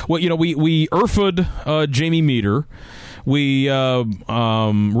 we IRFa'd Jamie Meter. We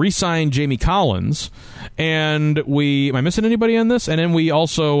re-signed Jamie Collins, and am I missing anybody on this? And then we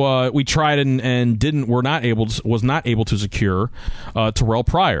also we tried and was not able to secure Terrell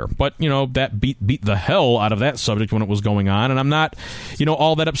Pryor. But that beat the hell out of that subject when it was going on, and I'm not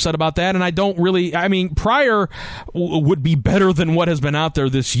all that upset about that. And I don't really. I mean, Pryor would be better than what has been out there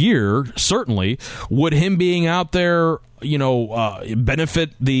this year. Certainly, would him being out there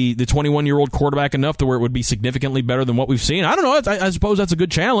benefit the 21-year-old quarterback enough to where it would be significantly better than what we've seen? I don't know. I suppose that's a good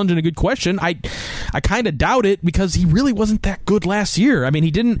challenge and a good question. I kind of doubt it, because he really wasn't that good last year. I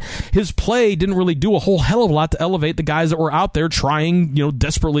mean, his play didn't really do a whole hell of a lot to elevate the guys that were out there trying,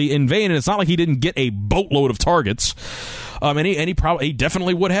 desperately in vain. And it's not like he didn't get a boatload of targets. And he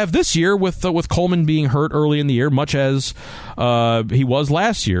definitely would have this year with Coleman being hurt early in the year, much as he was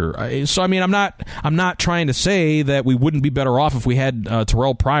last year. So I mean, I'm not trying to say that we wouldn't be better off if we had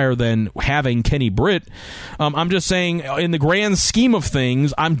Terrell Pryor than having Kenny Britt. I'm just saying, in the grand scheme of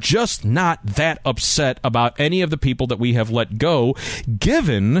things, I'm just not that upset about any of the people that we have let go,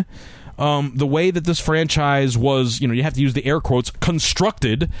 given the way that this franchise was, you have to use the air quotes,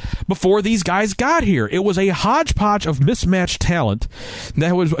 constructed before these guys got here. It was a hodgepodge of mismatched talent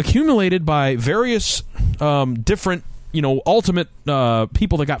that was accumulated by various different ultimate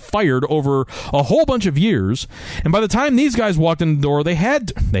people that got fired over a whole bunch of years. And by the time these guys walked in the door, they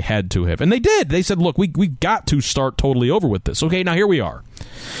had to have. And they did. They said, look, we got to start totally over with this. Okay, now here we are.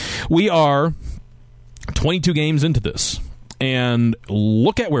 We are 22 games into this. And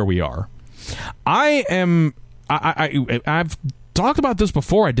look at where we are. I've talked about this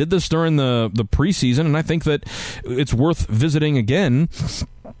before. I did this during the preseason, and I think that it's worth visiting again,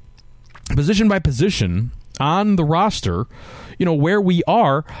 position by position on the roster, where we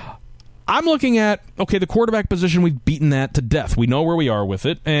are. I'm looking at, the quarterback position, we've beaten that to death. We know where we are with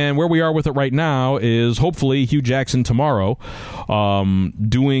it, and where we are with it right now is hopefully Hugh Jackson tomorrow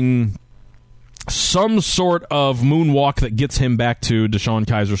doing some sort of moonwalk that gets him back to DeShone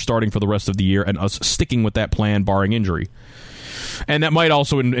Kizer starting for the rest of the year, and us sticking with that plan barring injury. And that might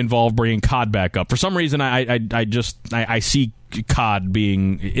also involve bringing Codd back up. For some reason, I see Codd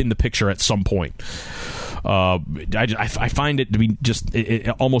being in the picture at some point. I find it to be just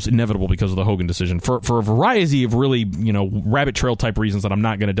almost inevitable because of the Hogan decision for a variety of really rabbit trail type reasons that I'm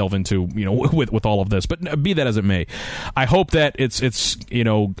not going to delve into with all of this. But be that as it may, I hope that it's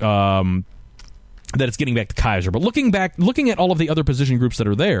that it's getting back to Kizer. But looking at all of the other position groups that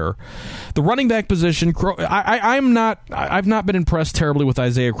are there, the running back position, I've not been impressed terribly with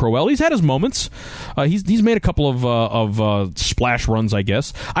Isaiah Crowell. He's had his moments. He's made a couple of splash runs, I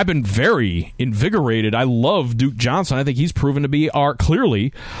guess. I've been very invigorated. I love Duke Johnson. I think he's proven to be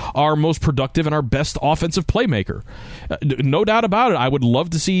clearly our most productive and our best offensive playmaker. No doubt about it. I would love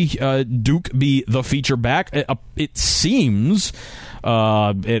to see Duke be the feature back. It seems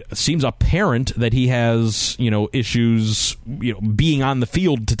it seems apparent that he has, issues, being on the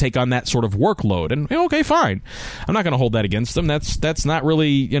field to take on that sort of workload. And okay, fine. I'm not going to hold that against him. That's not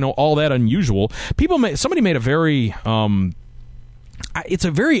really, all that unusual. Somebody made a very it's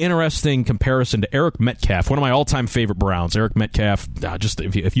a very interesting comparison to Eric Metcalf, one of my all-time favorite Browns. Eric Metcalf, just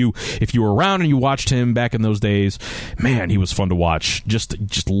if you were around and you watched him back in those days, man, he was fun to watch.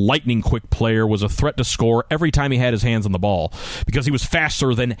 Just lightning quick player, was a threat to score every time he had his hands on the ball because he was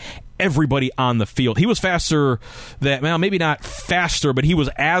faster than everybody on the field. He was faster maybe not faster, but he was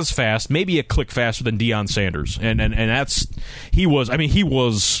as fast, maybe a click faster than Deion Sanders. And he was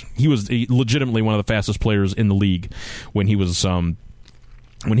legitimately one of the fastest players in the league when he was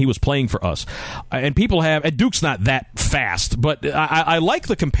playing for us. And Duke's not that fast, but I like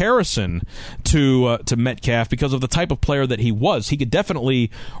the comparison to Metcalf because of the type of player that he was. He could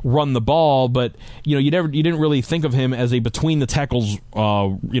definitely run the ball, but you didn't really think of him as a between the tackles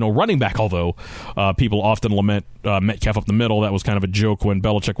running back, although people often lament Metcalf up the middle. That was kind of a joke when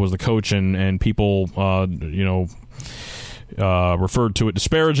Belichick was the coach, and people referred to it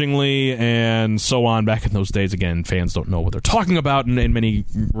disparagingly and so on back in those days. Again, fans don't know what they're talking about in many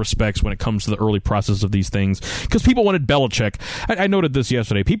respects when it comes to the early process of these things, because people wanted Belichick. I noted this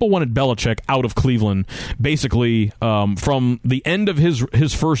yesterday. People wanted Belichick out of Cleveland basically from the end of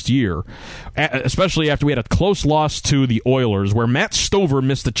his first year, especially after we had a close loss to the Oilers where Matt Stover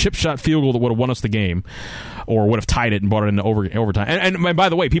missed a chip shot field goal that would have won us the game, or would have tied it and brought it into overtime. And by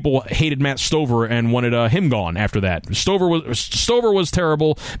the way, people hated Matt Stover and wanted him gone after that. Stover was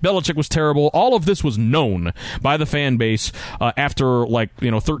terrible. Belichick was terrible. All of this was known by the fan base after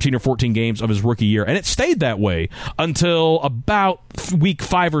 13 or 14 games of his rookie year, and it stayed that way until about week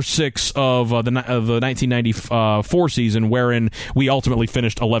 5 or 6 of the 1994 season, wherein we ultimately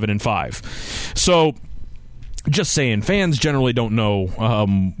finished 11-5. So, just saying, fans generally don't know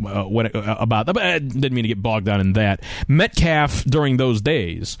about that, but I didn't mean to get bogged down in that. Metcalf, during those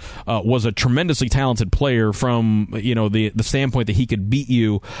days, was a tremendously talented player from the standpoint that he could beat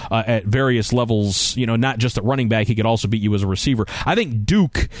you at various levels, not just at running back, he could also beat you as a receiver. I think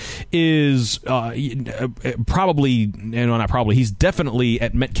Duke is he's definitely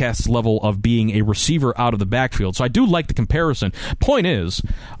at Metcalf's level of being a receiver out of the backfield, so I do like the comparison. Point is,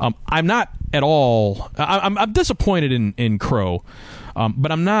 I'm not at all... I'm disappointed in Crow,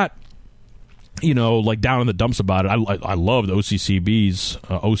 but I'm not, down in the dumps about it. I loved OCBB's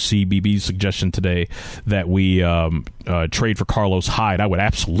suggestion today that we trade for Carlos Hyde. I would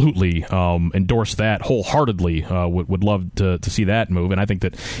absolutely endorse that wholeheartly. Would love to see that move, and I think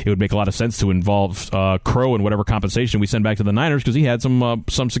that it would make a lot of sense to involve Crow in whatever compensation we send back to the Niners, because he had some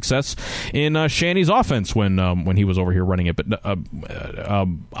success in Shanny's offense when he was over here running it. But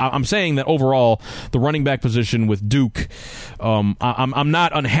I'm saying that overall, the running back position with Duke, I'm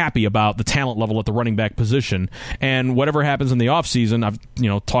not unhappy about the talent level at the running back position, and whatever happens in the offseason, I've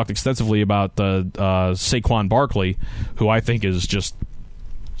talked extensively about Saquon Barkley, who I think is just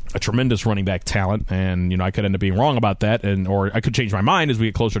a tremendous running back talent, and I could end up being wrong about that, or I could change my mind as we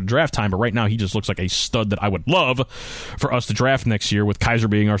get closer to draft time, but right now he just looks like a stud that I would love for us to draft next year, with Kaiser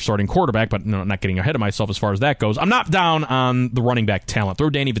being our starting quarterback. But not getting ahead of myself as far as that goes. I'm not down on the running back talent. Throw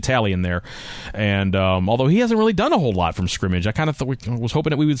Danny Vitale in there, and although he hasn't really done a whole lot from scrimmage, I kind of was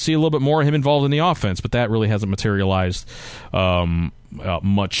hoping that we would see a little bit more of him involved in the offense, but that really hasn't materialized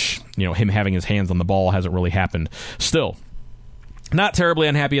much. Him having his hands on the ball hasn't really happened. Still, not terribly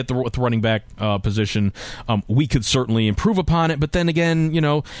unhappy with the running back position. We could certainly improve upon it, but then again,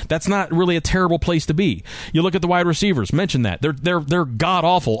 that's not really a terrible place to be. You look at the wide receivers. Mention that they're god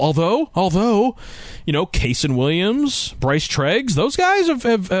awful. Although, Kaysen Williams, Bryce Treggs, those guys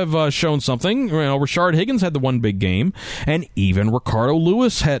have shown something. Rashard Higgins had the one big game, and even Ricardo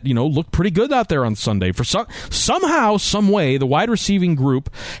Lewis had looked pretty good out there on Sunday. For somehow, some way, the wide receiving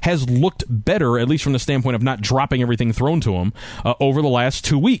group has looked better, at least from the standpoint of not dropping everything thrown to them over the last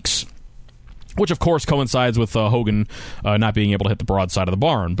 2 weeks, which of course coincides with Hogan not being able to hit the broad side of the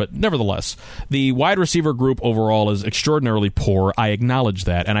barn. But nevertheless, the wide receiver group overall is extraordinarily poor. I acknowledge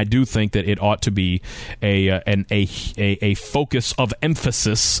that, and I do think that it ought to be a focus of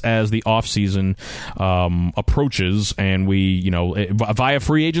emphasis as the offseason approaches, and we via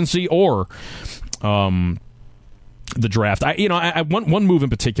free agency or the draft. One move in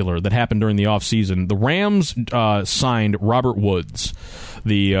particular that happened during the offseason, the Rams signed Robert Woods,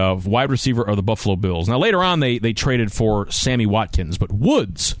 the wide receiver of the Buffalo Bills. Now, later on, they traded for Sammy Watkins, but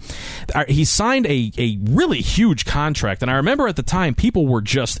Woods, he signed a really huge contract, and I remember at the time, people were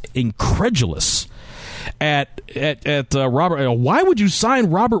just incredulous at Robert. Why would you sign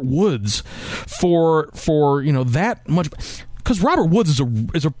Robert Woods for that much? because Robert Woods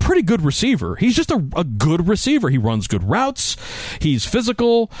is a pretty good receiver. He's just a good receiver. He runs good routes. He's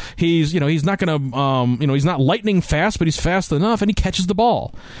physical. He's not going to he's not lightning fast, but he's fast enough, and he catches the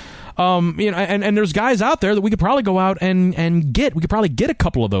ball. And there's guys out there that we could probably go out and get. We could probably get a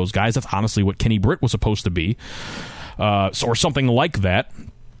couple of those guys. That's honestly what Kenny Britt was supposed to be, or something like that.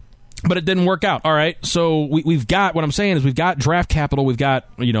 But it didn't work out. All right, so we've got, what I'm saying is we've got draft capital, we've got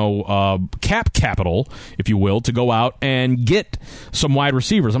cap capital, if you will, to go out and get some wide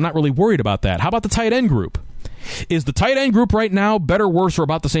receivers. I'm not really worried about that. How about the tight end group? Is the tight end group right now better, worse, or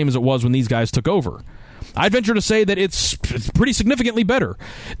about the same as it was when these guys took over? I'd venture to say that it's pretty significantly better.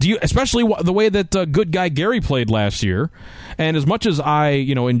 Especially the way that good guy Gary played last year, and as much as I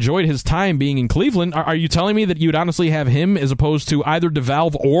enjoyed his time being in Cleveland, are you telling me that you'd honestly have him as opposed to either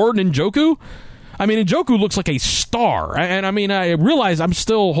DeValve or Njoku? I mean, Njoku looks like a star, and I mean, I realize I'm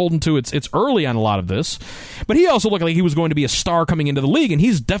still holding to it's early on a lot of this, but he also looked like he was going to be a star coming into the league, and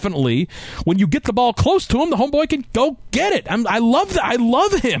he's definitely, when you get the ball close to him, the homeboy can go get it. I love that. I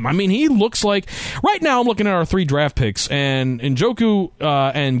love him. I mean, he looks like, right now I'm looking at our 3 draft picks, and Njoku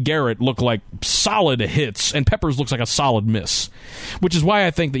and Garrett look like solid hits, and Peppers looks like a solid miss, which is why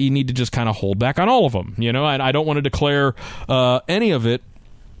I think that you need to just kind of hold back on all of them, and I don't want to declare any of it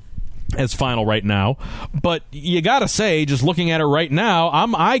as final right now, but you gotta say, just looking at it right now,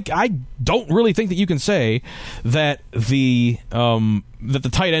 I don't really think that you can say that the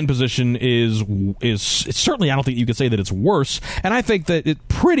tight end position is certainly, I don't think you can say that it's worse, and I think that it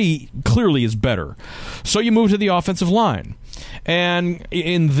pretty clearly is better. So you move to the offensive line, and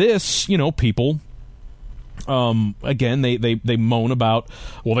in this, people again, they moan about,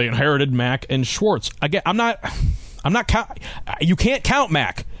 well, they inherited Mack and Schwartz. Again, I'm not you can't count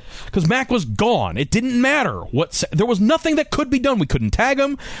Mack, because Mack was gone. It didn't matter. There was nothing that could be done. We couldn't tag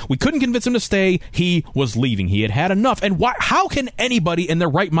him. We couldn't convince him to stay. He was leaving. He had enough. And how can anybody in their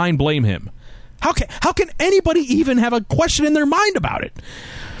right mind blame him? How can anybody even have a question in their mind about it?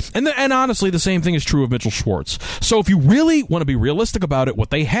 And honestly, the same thing is true of Mitchell Schwartz. So if you really want to be realistic about it, what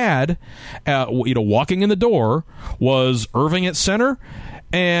they had, walking in the door was Irving at center.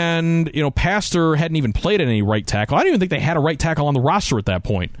 And, Pastor hadn't even played at any right tackle. I don't even think they had a right tackle on the roster at that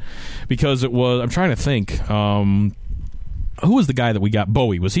point, because it was, I'm trying to think, who was the guy that we got?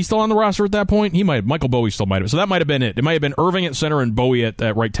 Bowie. Was he still on the roster at that point? Michael Bowie still might have. So that might have been it. It might have been Irving at center and Bowie at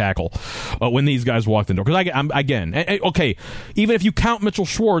right tackle when these guys walked in the door. Because okay, even if you count Mitchell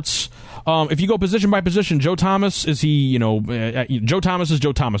Schwartz, if you go position by position, Joe Thomas, is he, Joe Thomas is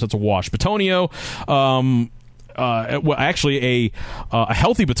Joe Thomas. That's a wash. Batonio, actually a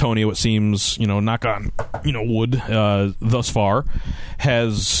healthy Batonio, it seems, knock on wood, thus far,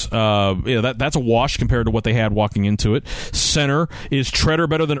 has that's a wash compared to what they had walking into it. Center, is Treader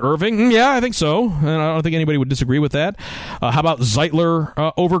better than Irving? Yeah, I think so, and I don't think anybody would disagree with that. How about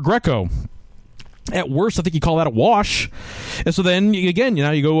Zeitler over Greco? At worst, I think you call that a wash. And so then, again,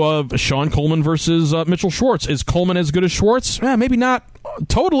 you go Sean Coleman versus Mitchell Schwartz. Is Coleman as good as Schwartz? Maybe not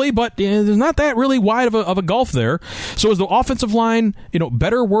totally, but there's not that really wide of a gulf there. So is the offensive line,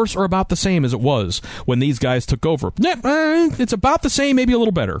 better, worse, or about the same as it was when these guys took over? It's about the same, maybe a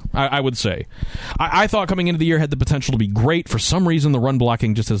little better, I would say. I thought coming into the year had the potential to be great. For some reason, the run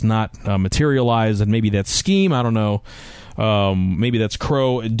blocking just has not materialized, and maybe that scheme, I don't know. Maybe that's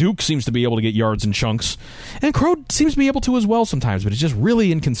Crow. Duke seems to be able to get yards in chunks, and Crow seems to be able to as well sometimes, but it's just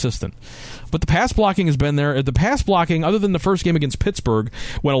really inconsistent. But the pass blocking has been there. The pass blocking, other than the first game against Pittsburgh,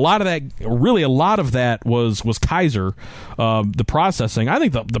 when a lot of that was Kaiser, the processing, I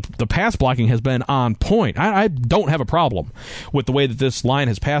think the pass blocking has been on point. I don't have a problem with the way that this line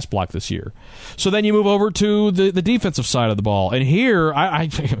has pass blocked this year. So then you move over to the defensive side of the ball, and here,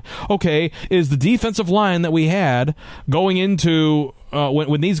 okay, is the defensive line that we had going into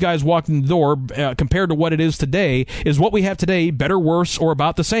when these guys walked in the door, compared to what it is today, is what we have today better, worse, or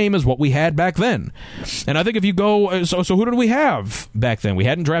about the same as what we had back then? And I think if you go, so who did we have back then? We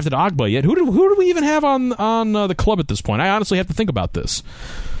hadn't drafted Agba yet. Who did we even have on the club at this point? I honestly have to think about this.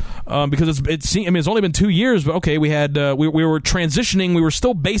 Because it's only been 2 years, but okay, we had we were transitioning. We were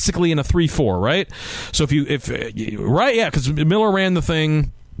still basically in a 3-4, right? So because Miller ran the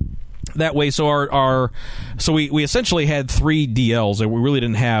thing that way. So we essentially had 3 DLs that we really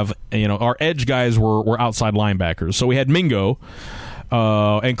didn't have. Our edge guys were outside linebackers. So we had Mingo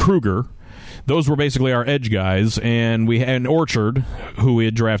and Kruger. Those were basically our edge guys, and we had Orchard, who we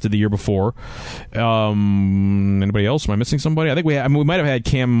had drafted the year before. Anybody else? Am I missing somebody? I think we might have had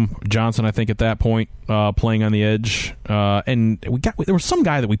Cam Johnson, I think, at that point, playing on the edge. And there was some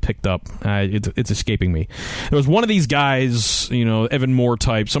guy that we picked up. It's escaping me. There was one of these guys, Evan Moore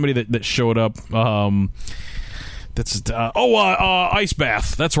type, somebody that showed up. That's Ice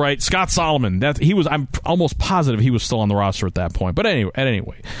Bath. That's right, Scott Solomon. I'm almost positive he was still on the roster at that point. But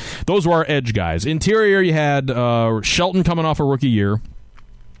anyway, those were our edge guys. Interior, you had Shelton coming off a rookie year.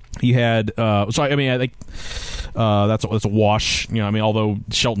 He had I think that's a wash. Although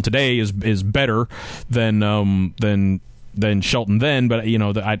Shelton today is better than Shelton then, but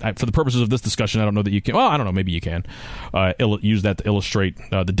for the purposes of this discussion, I don't know that you can. Well, I don't know. Maybe you can use that to illustrate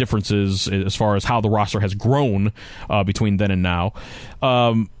the differences as far as how the roster has grown between then and now.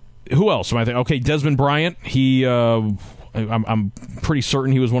 Who else? Okay, Desmond Bryant. I'm pretty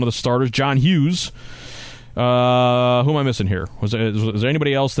certain he was one of the starters. John Hughes. Who am I missing here? Was there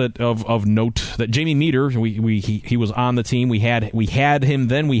anybody else that of note? That Jamie Meter, he was on the team. We had him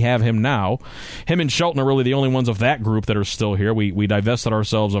then. We have him now. Him and Shelton are really the only ones of that group that are still here. We divested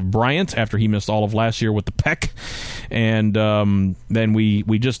ourselves of Bryant after he missed all of last year with the pec, and then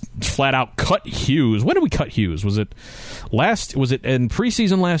we just flat out cut Hughes. When did we cut Hughes? Was it in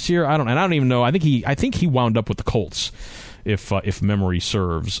preseason last year? I don't even know. I think he wound up with the Colts, if memory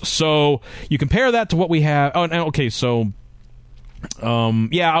serves. So you compare that to what we have. We'll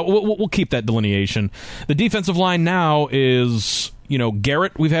keep that delineation. The defensive line now is,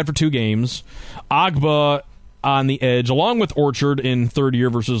 Garrett we've had for 2 games, Agba on the edge, along with Orchard in third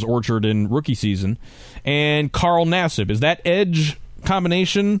year versus Orchard in rookie season, and Carl Nassib. Is that edge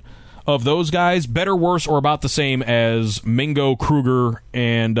combination of those guys better, worse, or about the same as Mingo, Kruger,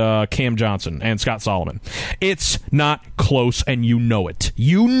 and Cam Johnson and Scott Solomon? It's not close, and you know it.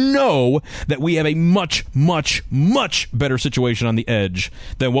 You know that we have a much, much, much better situation on the edge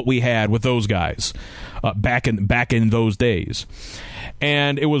than what we had with those guys back in those days.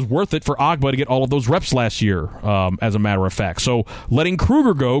 And it was worth it for Agba to get all of those reps last year, as a matter of fact. So letting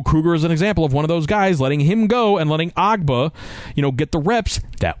Kruger go, Kruger is an example of one of those guys, letting him go and letting Agba, get the reps,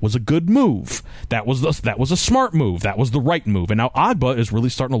 that was a good move. That was a smart move. That was the right move. And now Agba is really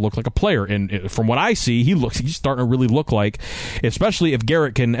starting to look like a player. And from what I see, he's starting to really look like, especially if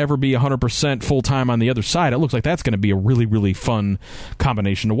Garrett can ever be 100% full-time on the other side, it looks like that's going to be a really, really fun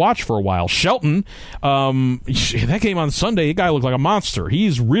combination to watch for a while. Shelton, that game on Sunday, the guy looked like a monster.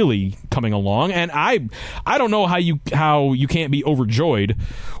 He's really coming along, and I don't know how you can't be overjoyed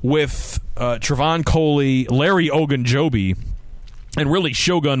with Trevon Coley, Larry Ogunjobi, and really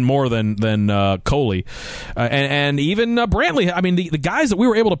Shogun more than Coley, and even Brantley. I mean, the guys that we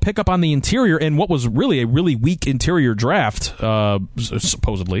were able to pick up on the interior in what was really a really weak interior draft,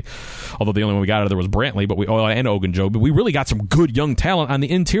 supposedly. Although the only one we got out of there was Brantley, and Ogunjobi. But we really got some good young talent on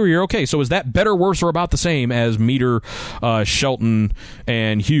the interior. Okay, so is that better, worse, or about the same as Meter, Shelton,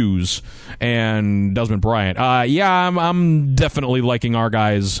 and Hughes, and Desmond Bryant? I'm definitely liking our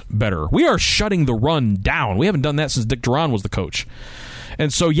guys better. We are shutting the run down. We haven't done that since Dick Duran was the coach.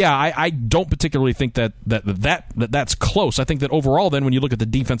 And so, I don't particularly think that's close. I think that overall, then, when you look at the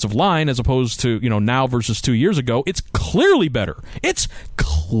defensive line as opposed to now versus 2 years ago, it's clearly better. It's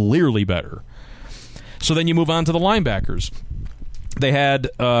clearly better. So then you move on to the linebackers. They had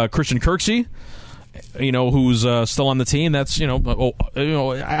Christian Kirksey, who's still on the team. That's I don't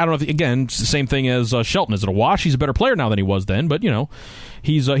know if, again, it's the same thing as Shelton. Is it a wash? He's a better player now than he was then, but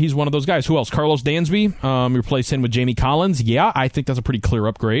he's one of those guys. Who else? Carlos Dansby, replaced him with Jamie Collins. Yeah, I think that's a pretty clear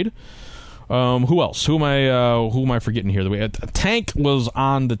upgrade. Who else? Who am I forgetting here? Tank was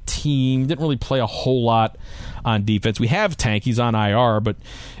on the team. Didn't really play a whole lot on defense. We have Tank. He's on IR, but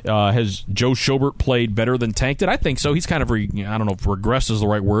has Joe Schobert played better than Tank did? I think so. He's kind of, I don't know if regressed is the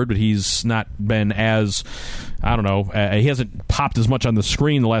right word, but he's not been as, I don't know, he hasn't popped as much on the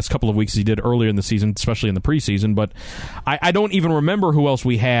screen the last couple of weeks as he did earlier in the season, especially in the preseason. But I don't even remember who else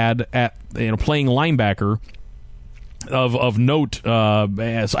we had at playing linebacker of note,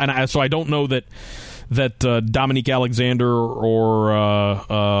 so I don't know that Dominique Alexander or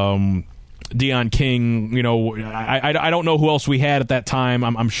Deion King, I don't know who else we had at that time.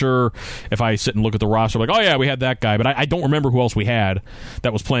 I'm sure if I sit and look at the roster, like, oh yeah, we had that guy, but I don't remember who else we had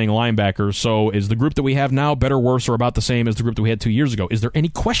that was playing linebackers. So is the group that we have now better, worse, or about the same as the group that we had 2 years ago? Is there any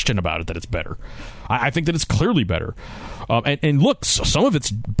question about it that it's better? I think that it's clearly better. And look, some of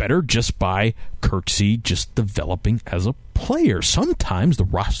it's better just by Kirksey just developing as a player. Sometimes the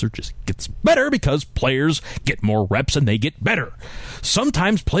roster just gets better because players get more reps and they get better.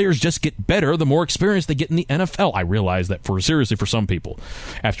 Sometimes players just get better the more experience they get in the NFL. I realize that for some people.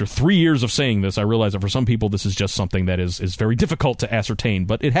 After 3 years of saying this, I realize that for some people this is just something that is very difficult to ascertain,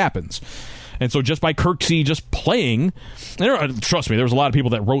 but it happens. And so just by Kirksey just playing, and trust me, there was a lot of people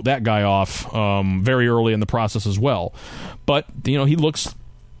that wrote that guy off very early in the process as well. But, he looks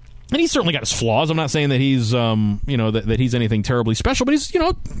And he's certainly got his flaws. I'm not saying that he's, that he's anything terribly special, but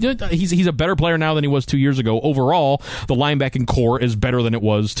he's a better player now than he was 2 years ago. Overall, the linebacking core is better than it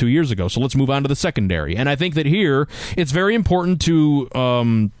was 2 years ago. So let's move on to the secondary. And I think that here it's very important to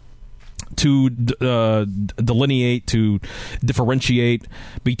delineate, to differentiate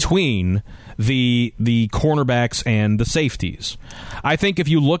between the cornerbacks and the safeties. I think if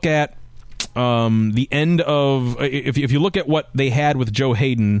you look at the end of if you look at what they had with Joe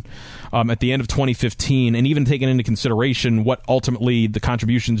Hayden at the end of 2015, and even taking into consideration what ultimately the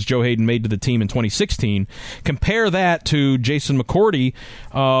contributions Joe Hayden made to the team in 2016, compare that to Jason McCourty.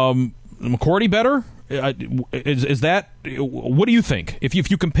 McCourty better? Is that, what do you think? If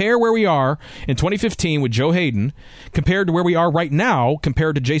you compare where we are in 2015 with Joe Hayden compared to where we are right now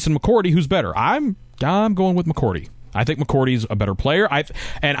compared to Jason McCourty, who's better? I'm going with McCourty. I think McCourty's a better player.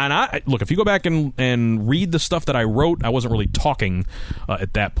 Look, if you go back and read the stuff that I wrote, I wasn't really talking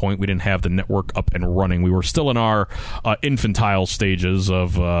at that point. We didn't have the network up and running. We were still in our infantile stages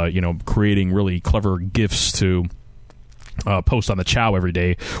of creating really clever GIFs to post on the Chow every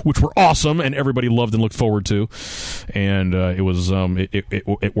day, which were awesome and everybody loved and looked forward to, and it was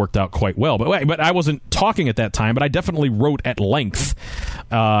it worked out quite well. But I wasn't talking at that time. But I definitely wrote at length,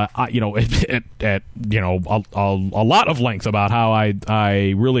 a lot of length about how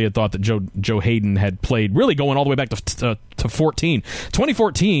I really had thought that Joe Hayden had played, really going all the way back to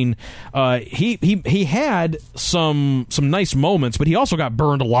 2014. He had some nice moments, but he also got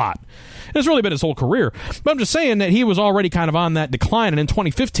burned a lot. It's really been his whole career. But I'm just saying that he was already kind of on that decline, and in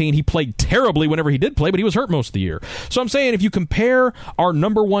 2015 he played terribly whenever he did play, but he was hurt most of the year. So I'm saying if you compare our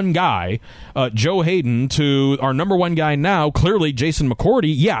number one guy, Joe Hayden, to our number one guy now, clearly Jason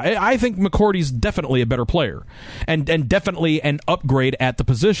McCourty, yeah, I think McCourty's definitely a better player and definitely an upgrade at the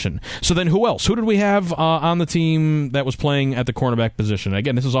position. So then who else? Who did we have on the team that was playing at the cornerback position?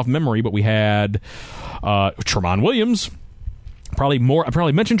 Again, this is off memory, but we had Tramon Williams. I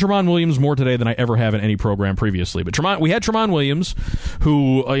probably mentioned Tramon Williams more today than I ever have in any program previously. But we had Tramon Williams,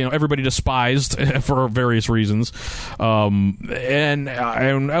 who everybody despised for various reasons, and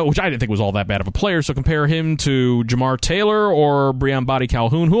which I didn't think was all that bad of a player. So compare him to Jamar Taylor or Breon Body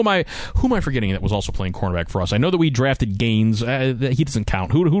Calhoun. Who am I forgetting that was also playing cornerback for us? I know that we drafted Gaines. He doesn't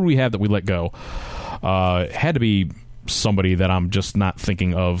count. Who do we have that we let go? Had to be somebody that I'm just not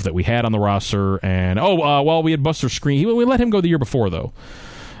thinking of that we had on the roster. And we had Buster Screen. We let him go the year before, though.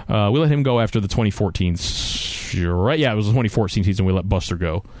 We let him go after the 2014 right? Yeah, it was the 2014 season we let Buster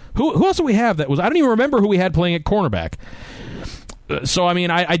go. Who else did we have that was, I don't even remember who we had playing at cornerback. So I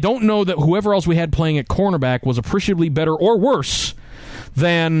mean, I don't know that whoever else we had playing at cornerback was appreciably better or worse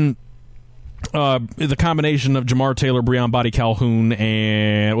than the combination of Jamar Taylor, Breon Body Calhoun,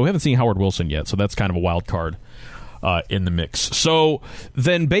 and we haven't seen Howard Wilson yet, so that's kind of a wild card in the mix. So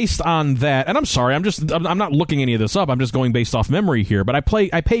then based on that, and I'm sorry, I'm not looking any of this up, I'm just going based off memory here, but I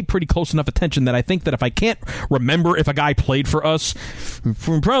paid pretty close enough attention that I think that if I can't remember if a guy played for us,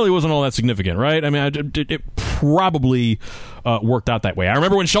 it probably wasn't all that significant, right? I mean, it probably worked out that way. I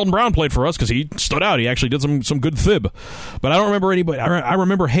remember when Sheldon Brown played for us because he stood out. He actually did some good fib. But I don't remember anybody. I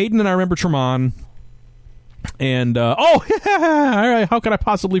remember Hayden and I remember Tramon. And all right, how could I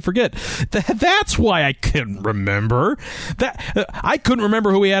possibly forget? That's why I couldn't remember that. I couldn't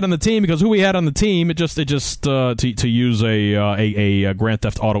remember who we had on the team, because who we had on the team, it just to use a Grand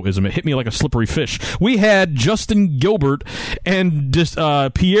Theft Auto-ism, it hit me like a slippery fish. We had Justin Gilbert and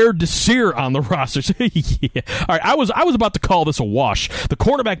Pierre Desir on the roster. Yeah. All right, I was about to call this a wash. The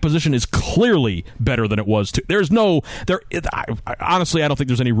cornerback position is clearly better than it was. Honestly, I don't think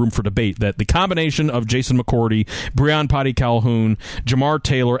there's any room for debate that the combination of Jason McCourty, Breon Body Calhoun, Jamar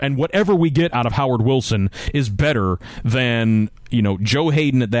Taylor, and whatever we get out of Howard Wilson is better than Joe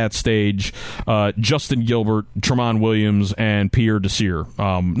Hayden at that stage, Justin Gilbert, Tramon Williams, and Pierre Desir.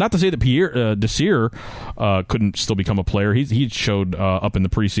 Not to say that Pierre Desir couldn't still become a player. He showed up in the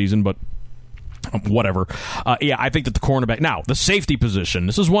preseason, but whatever. Yeah, I think that the cornerback. Now, the safety position.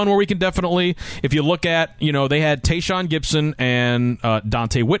 This is one where we can definitely, if you look at, they had Tayshaun Gibson and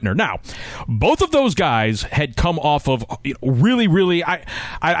Dante Whitner. Now, both of those guys had come off of really, really,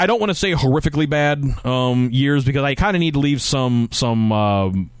 I don't want to say horrifically bad years, because I kind of need to leave some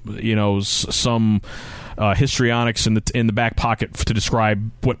histrionics in the back pocket to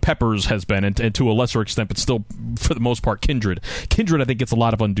describe what Peppers has been, and to a lesser extent, but still for the most part, Kindred. Kindred, I think, gets a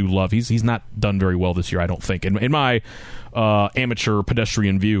lot of undue love. He's not done very well this year, I don't think, in my amateur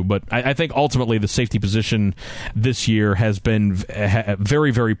pedestrian view. But I think ultimately the safety position this year has been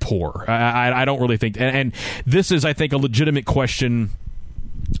very, very poor. I don't really think, and this is, I think, a legitimate question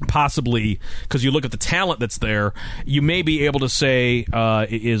possibly, because you look at the talent that's there, you may be able to say,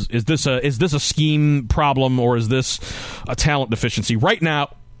 is this a scheme problem, or is this a talent deficiency? Right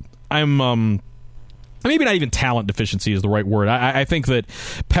now, I'm maybe not even talent deficiency is the right word. I think that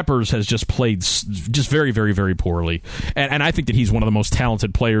Peppers has just played just very, very, very poorly, and I think that he's one of the most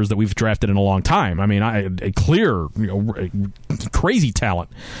talented players that we've drafted in a long time. I mean, a clear, crazy talent.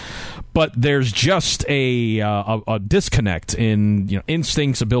 But there's just a disconnect in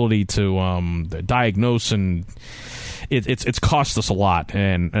instincts, ability to diagnose, and it's cost us a lot.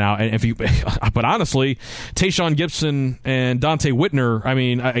 And now, but honestly, Tayshaun Gibson and Dante Whitner, I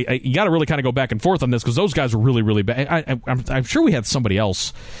mean, you got to really kind of go back and forth on this, because those guys were really, really bad. I'm sure we had somebody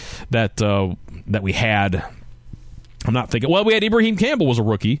else that we had. I'm not thinking. Well, we had Ibrahim Campbell was a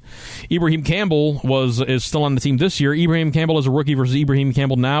rookie. Ibrahim Campbell is still on the team this year. Ibrahim Campbell is a rookie versus Ibrahim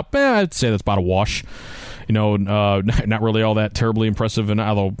Campbell now. I'd say that's about a wash. Not really all that terribly impressive. And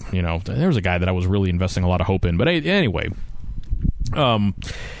although there's a guy that I was really investing a lot of hope in. But anyway,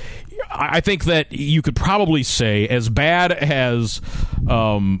 I think that you could probably say, as bad as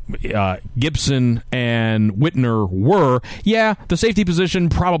Gibson and Whitner were, yeah, the safety position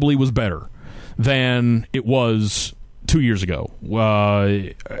probably was better than it was 2 years ago,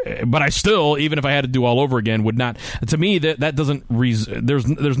 but I still, even if I had to do all over again, would not. To me, that doesn't.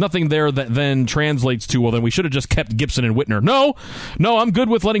 There's nothing there that then translates to, well, then we should have just kept Gibson and Whitner. No, I'm good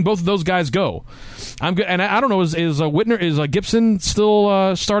with letting both of those guys go. I'm good, and I don't know. Is Gibson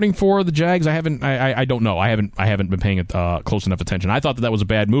still starting for the Jags? I don't know. I haven't been paying close enough attention. I thought that was a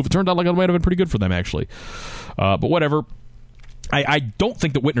bad move. It turned out like it might have been pretty good for them, actually. But whatever. I don't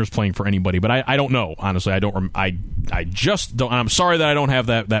think that Whitner's playing for anybody, but I don't know. Honestly, I don't. I just don't. I'm sorry that I don't have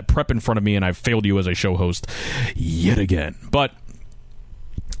that prep in front of me, and I've failed you as a show host yet again. But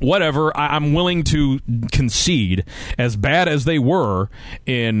whatever, I'm willing to concede, as bad as they were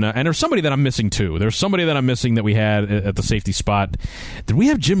and there's somebody that I'm missing too. There's somebody that I'm missing that we had at the safety spot. Did we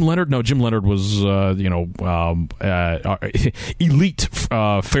have Jim Leonard? No, Jim Leonard was elite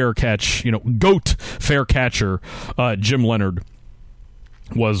fair catch, GOAT fair catcher. Jim Leonard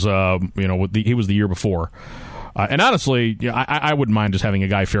was he was the year before. And honestly, I wouldn't mind just having a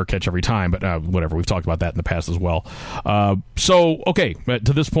guy fair catch every time, but whatever. We've talked about that in the past as well. So, okay,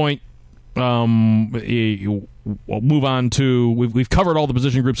 to this point, we'll move on to... We've covered all the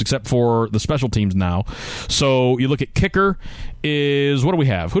position groups except for the special teams now. So you look at kicker is... What do we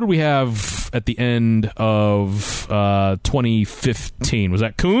have? Who do we have at the end of 2015? Was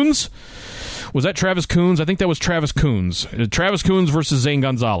that Coons? Was that Travis Coons? I think that was Travis Coons. Travis Coons versus Zane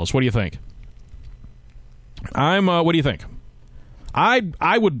Gonzalez. What do you think? What do you think?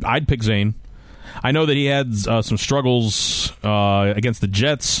 I'd pick Zane. I know that he had some struggles against the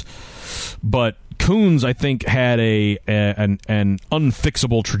Jets, but Coons, I think, had an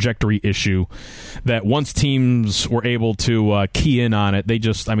unfixable trajectory issue that once teams were able to key in on it,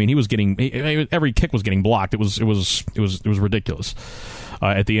 he was getting every kick was getting blocked. It was ridiculous.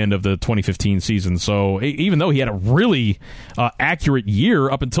 At the end of the 2015 season. So even though he had a really accurate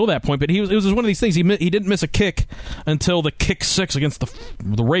year up until that point, but it was just one of these things. He didn't miss a kick until the kick 6 against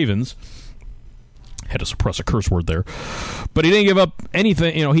the Ravens. Had to suppress a curse word there. But he didn't give up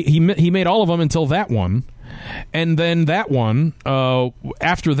anything. He made all of them until that one. And then that one,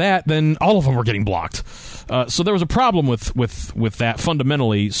 after that, then all of them were getting blocked. So there was a problem with that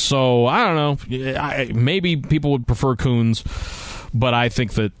fundamentally. So I don't know. Maybe people would prefer Coons. But I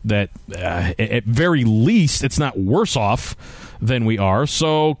think that at very least, it's not worse off than we are.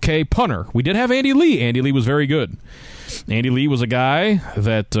 So, okay, punter. We did have Andy Lee. Andy Lee was very good. Andy Lee was a guy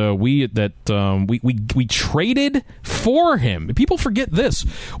that we traded for him. People forget this.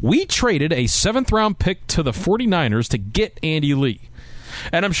 We traded a 7th-round pick to the 49ers to get Andy Lee.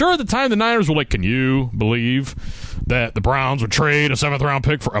 And I'm sure at the time the Niners were like, can you believe that the Browns would trade a 7th-round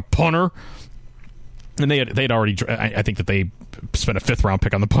pick for a punter? And they'd already, I think that they spent a 5th-round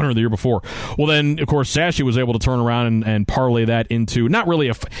pick on the punter the year before. Well, then, of course, Sashi was able to turn around and parlay that into not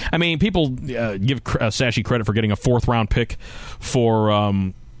really people give Sashi credit for getting a 4th-round pick for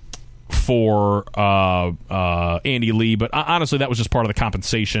Andy Lee, but honestly, that was just part of the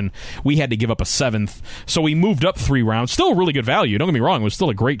compensation. We had to give up a 7th, so we moved up 3 rounds. Still really good value. Don't get me wrong; it was still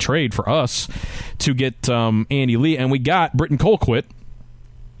a great trade for us to get Andy Lee, and we got Britton Colquitt.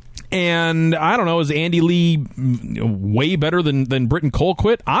 And I don't know, is Andy Lee way better than Britton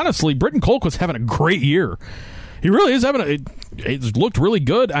Colquitt? Honestly, Britton Colquitt's having a great year. He really is it's looked really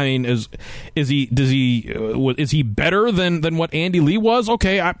good. I mean, is he better than what Andy Lee was?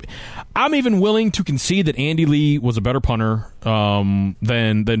 Okay, I'm even willing to concede that Andy Lee was a better punter than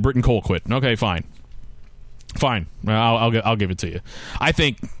Britton Colquitt. Okay, fine. Fine. I'll give it to you. I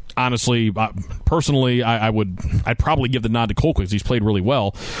think, honestly, personally, I'd probably give the nod to Colquitt because he's played really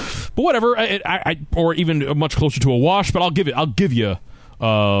well. But whatever, or even much closer to a wash. But I'll give you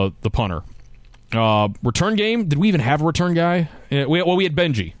the punter. Return game. Did we even have a return guy? We had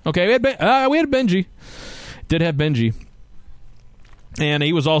Benji. Okay, we had Benji. Did have Benji. And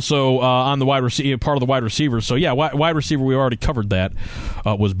he was also on the wide receiver, part of the wide receivers. So yeah, wide receiver, we already covered that,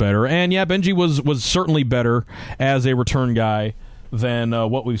 was better. And yeah, Benji was certainly better as a return guy than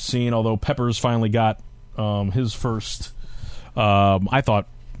what we've seen. Although Peppers finally got his first.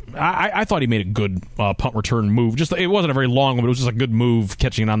 I thought he made a good punt return move. Just it wasn't a very long one, but it was just a good move,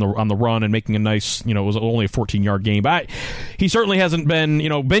 catching it on the run and making a nice. It was only a 14-yard game. But he certainly hasn't been.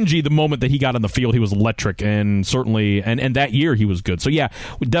 Benji, the moment that he got on the field, he was electric, and certainly, and that year he was good. So yeah,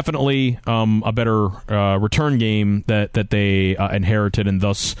 definitely a better return game that they inherited, and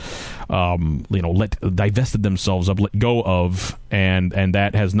thus divested themselves of, let go of, and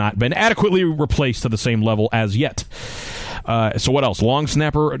that has not been adequately replaced to the same level as yet. So what else? Long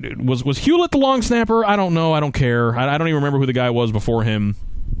snapper. Was Hewlett the long snapper? I don't know. I don't care. I don't even remember who the guy was before him.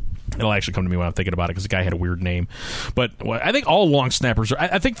 It'll actually come to me when I'm thinking about it because the guy had a weird name. But I think all long snappers are...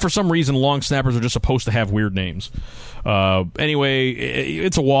 I think for some reason long snappers are just supposed to have weird names. Anyway,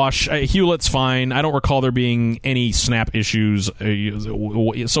 it's a wash. Hewlett's fine. I don't recall there being any snap issues. So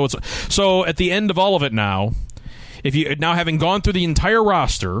at the end of all of it now, having gone through the entire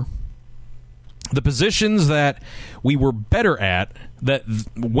roster... The positions that we were better at, the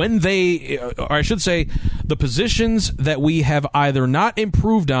positions that we have either not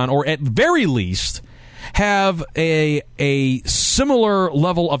improved on or at very least have a similar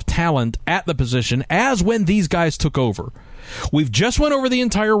level of talent at the position as when these guys took over. We've just went over the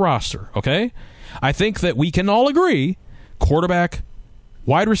entire roster, okay? I think that we can all agree, quarterback,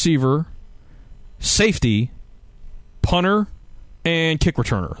 wide receiver, safety, punter, and kick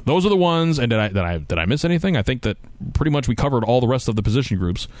returner. Those are the ones. And did I miss anything? I think that pretty much we covered all the rest of the position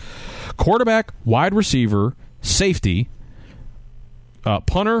groups. Quarterback, wide receiver, safety,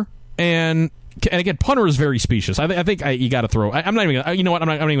 punter, and again, punter is very specious. I think you got to throw. I'm not even. You know what? I'm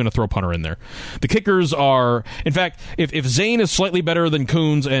not even going to throw punter in there. The kickers are. In fact, if Zane is slightly better than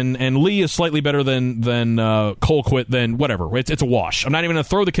Coons and Lee is slightly better than Colquitt, then whatever. It's a wash. I'm not even going to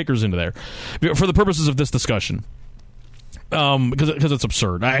throw the kickers into there for the purposes of this discussion. Because it's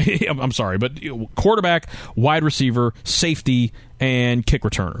absurd. I'm sorry, but quarterback, wide receiver, safety, and kick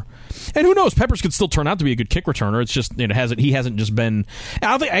returner. And who knows? Peppers could still turn out to be a good kick returner. It's just he hasn't just been.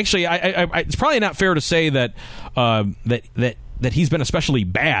 I think actually, it's probably not fair to say that he's been especially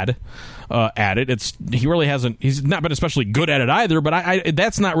bad at it. He really hasn't. He's not been especially good at it either. But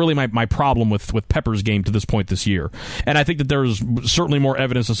that's not really my problem with Pepper's game to this point this year. And I think that there's certainly more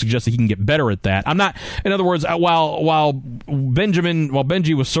evidence to suggest that he can get better at that. I'm not. In other words, while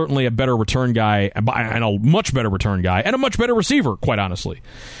Benji was certainly a better return guy and a much better return guy and a much better receiver, quite honestly.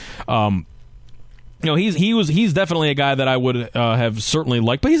 He's definitely a guy that I would have certainly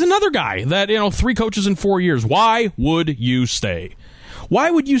liked, but he's another guy that 3 coaches in 4 years. Why would you stay? Why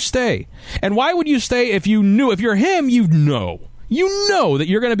would you stay? And why would you stay if you're him, you know that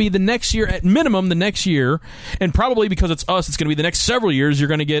you're going to be the next year, at minimum the next year, and probably because it's us, it's going to be the next several years, you're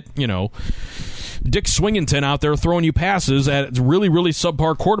going to get, Dick Swingington out there throwing you passes at really, really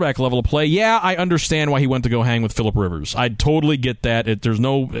subpar quarterback level of play. Yeah, I understand why he went to go hang with Phillip Rivers. I totally get that.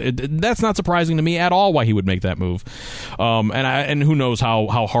 That's not surprising to me at all why he would make that move. And who knows how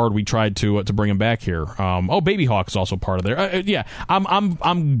hard we tried to bring him back here. Baby Hawk is also part of there. Yeah,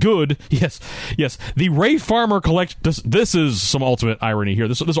 I'm good. Yes. The Ray Farmer collection. This is some ultimate irony here.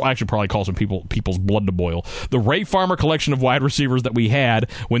 This will actually probably cause some people's blood to boil. The Ray Farmer collection of wide receivers that we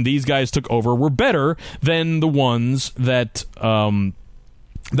had when these guys took over were better than the ones that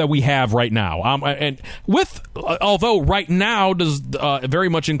we have right now. Although right now does very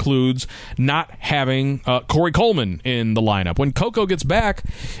much includes not having Corey Coleman in the lineup. When Coco gets back,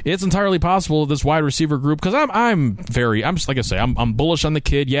 it's entirely possible this wide receiver group, because I'm like I say, I'm bullish on the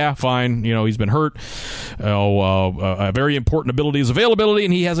kid. Yeah, fine. He's been hurt. A very important ability is availability,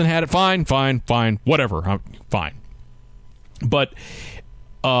 and he hasn't had it. Fine. Whatever. Fine. But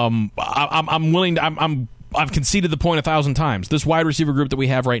I'm willing to. I've conceded the point 1,000 times. This wide receiver group that we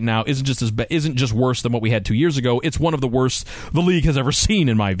have right now isn't just worse than what we had 2 years ago. It's one of the worst the league has ever seen,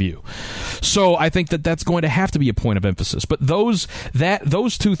 in my view. So I think that that's going to have to be a point of emphasis. But those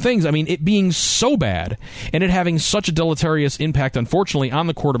two things, it being so bad and it having such a deleterious impact, unfortunately, on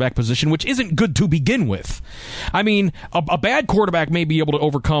the quarterback position, which isn't good to begin with. A bad quarterback may be able to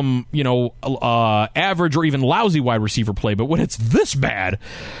overcome, average or even lousy wide receiver play, but when it's this bad,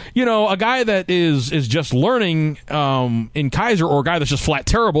 a guy that is just learning in Kaiser, or a guy that's just flat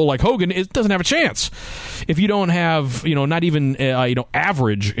terrible like Hogan, it doesn't have a chance if you don't have, not even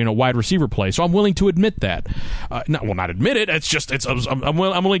average wide receiver play. So I'm willing to admit that. Not admit it. It's just I'm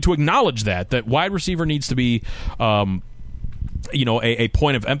willing to acknowledge that wide receiver needs to be a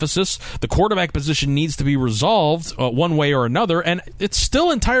point of emphasis. The quarterback position needs to be resolved one way or another, and it's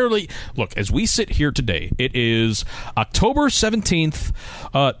still entirely... Look, as we sit here today, it is October 17th,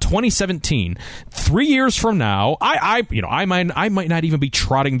 2017. 3 years from now, I might not even be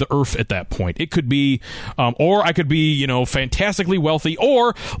trotting the earth at that point. It could be, or I could be, fantastically wealthy,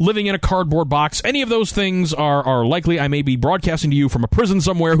 or living in a cardboard box. Any of those things are likely. I may be broadcasting to you from a prison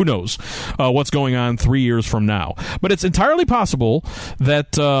somewhere. Who knows what's going on 3 years from now? But it's entirely possible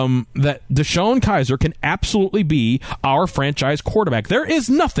that Deshaun Kaiser can absolutely be our franchise quarterback. There is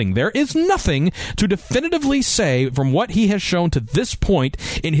nothing to definitively say from what he has shown to this point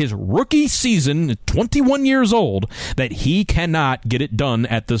in his rookie season, 21 years old, that he cannot get it done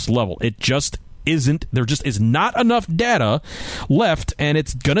at this level. It just isn't. There just is not enough data left, and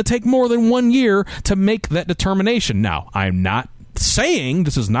it's going to take more than 1 year to make that determination. Now, I'm not saying,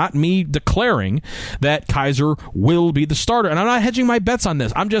 this is not me declaring that Kaiser will be the starter, and I'm not hedging my bets on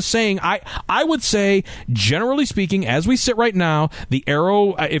this. I'm just saying I would say, generally speaking, as we sit right now, the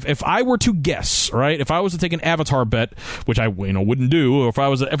arrow, if I were to guess, right, if I was to take an avatar bet, which I wouldn't do, or if I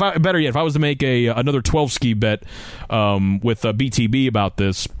was to make another 12 ski bet with BTB about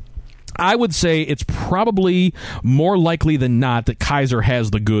this, I would say it's probably more likely than not that Kaiser has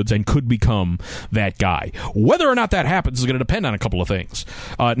the goods and could become that guy. Whether or not that happens is going to depend on a couple of things.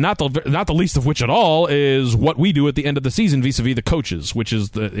 Not the least of which at all is what we do at the end of the season vis-a-vis the coaches, which is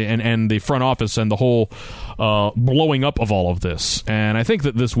and the front office and the whole blowing up of all of this. And I think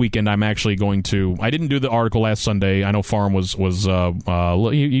that this weekend I'm actually going to... I didn't do the article last Sunday. I know Farm was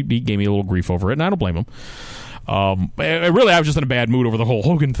he gave me a little grief over it, and I don't blame him. I was just in a bad mood over the whole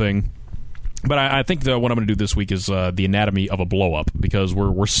Hogan thing. But I think what I'm going to do this week is the anatomy of a blow-up, because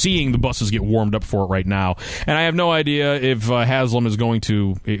we're seeing the buses get warmed up for it right now, and I have no idea if Haslam is going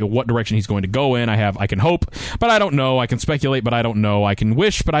to what direction he's going to go in. I can hope, but I don't know. I can speculate, but I don't know. I can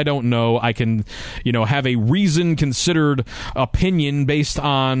wish, but I don't know. I can have a reasoned, considered opinion based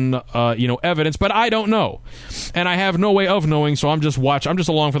on evidence, but I don't know, and I have no way of knowing. So I'm just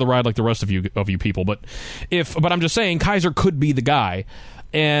along for the ride like the rest of you people. But I'm just saying Kaiser could be the guy,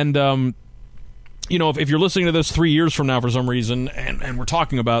 and if you're listening to this 3 years from now for some reason, and we're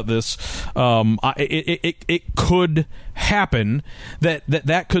talking about this, it could happen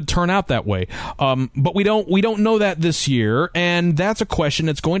that could turn out that way. But we don't know that this year, and that's a question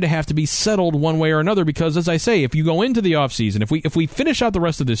that's going to have to be settled one way or another. Because, as I say, if you go into the offseason, if we finish out the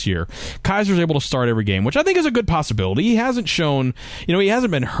rest of this year, Kaiser's able to start every game, which I think is a good possibility. He hasn't shown, he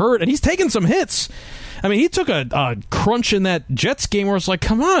hasn't been hurt, and he's taken some hits. I mean, he took a crunch in that Jets game where it's like,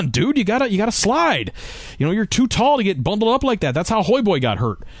 come on, dude, you gotta slide. You're too tall to get bundled up like that. That's how Hoy Boy got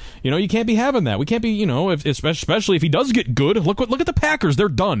hurt. You can't be having that. We can't be, especially if he does get good. Look at the Packers. They're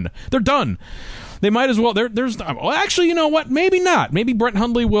done. They're done. They might as well. Actually, you know what? Maybe not. Maybe Brett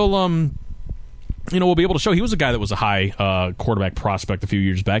Hundley will we'll be able to show. He was a guy that was a high quarterback prospect a few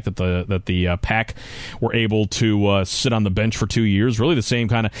years back that the Pack were able to sit on the bench for 2 years. Really the same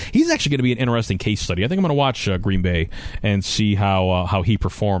kind of... He's actually going to be an interesting case study. I think I'm going to watch Green Bay and see how he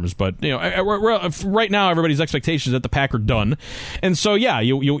performs. But right now everybody's expectations that the Pack are done, and so you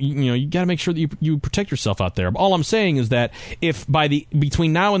got to make sure that you protect yourself out there. But all I'm saying is that if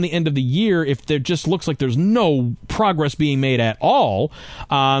between now and the end of the year, if there just looks like there's no progress being made at all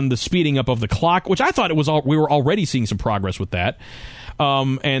on the speeding up of the clock, which I thought we were already seeing some progress with that,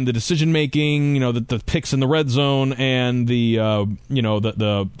 and the decision making, the picks in the red zone, and the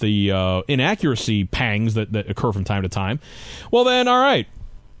inaccuracy pangs that occur from time to time. Well, then, all right.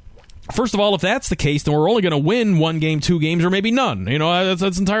 First of all, if that's the case, then we're only going to win 1 game, 2 games, or maybe none.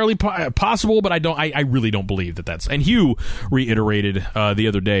 That's entirely possible, but I really don't believe that that's. And Hugh reiterated the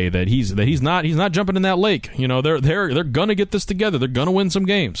other day that he's not jumping in that lake. They're going to get this together. They're going to win some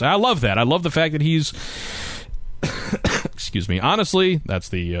games. I love that. I love the fact that he's. Excuse me. Honestly, that's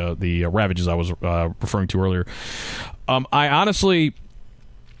the ravages I was referring to earlier. I honestly.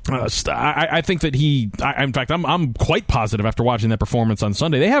 I think that in fact, I'm quite positive after watching that performance on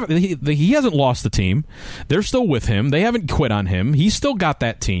Sunday. He hasn't lost the team. They're still with him. They haven't quit on him. He's still got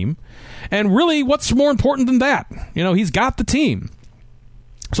that team. And really, what's more important than that? He's got the team.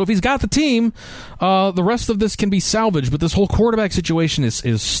 So if he's got the team, the rest of this can be salvaged. But this whole quarterback situation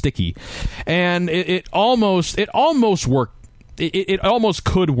is sticky, and it almost worked. It almost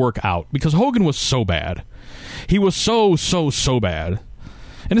could work out because Hogan was so bad. He was so bad.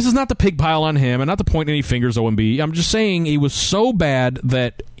 and this is not to pig pile on him and not to point any fingers, OMB. I'm just saying he was so bad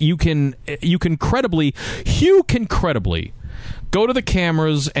that Hugh can credibly go to the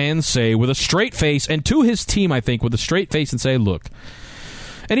cameras and say with a straight face, and to his team, I think, with a straight face and say, look.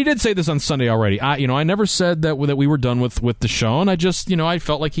 And he did say this on Sunday already. I never said that we were done with Deshaun. I just, I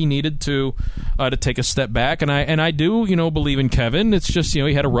felt like he needed to take a step back, and I do, believe in Kevin. It's just,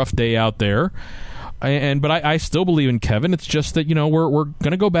 he had a rough day out there, but I still believe in Kevin. It's just that we're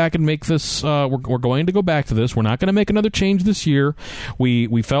going to go back and make this. We're going to go back to this. We're not going to make another change this year.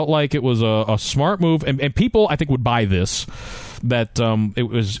 We felt like it was a smart move, and people I think would buy this. That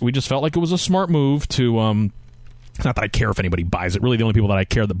we just felt like it was a smart move to. Not that I care if anybody buys it. Really, the only people that I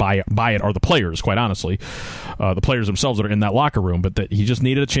care that buy it are the players, quite honestly. The players themselves that are in that locker room. But that he just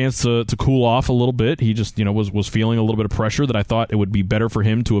needed a chance to cool off a little bit. He just, was feeling a little bit of pressure that I thought it would be better for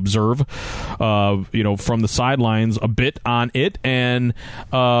him to observe, from the sidelines a bit on it. And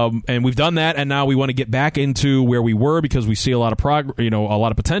we've done that, and now we want to get back into where we were because we see a lot of a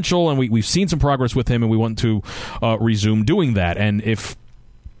lot of potential, and we've seen some progress with him, and we want to resume doing that. And if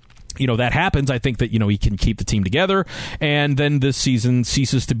that happens, I think that, he can keep the team together, and then this season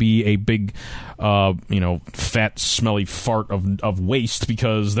ceases to be a big, fat, smelly fart of waste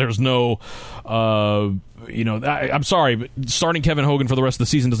because there's no, I'm sorry, but starting Kevin Hogan for the rest of the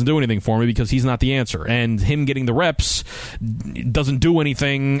season doesn't do anything for me because he's not the answer, and him getting the reps doesn't do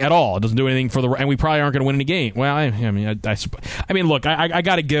anything at all. It doesn't do anything and we probably aren't going to win any game. Well, I mean, look, I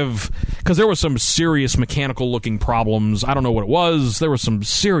got to give, because there was some serious mechanical looking problems. I don't know what it was. There were some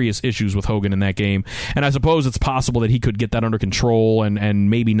serious issues with Hogan in that game, and I suppose it's possible that he could get that under control and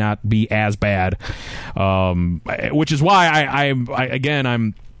maybe not be as bad, which is why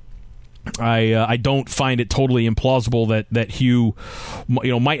I don't find it totally implausible that Hugh,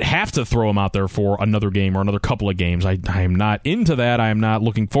 might have to throw him out there for another game or another couple of games. I am not into that. I am not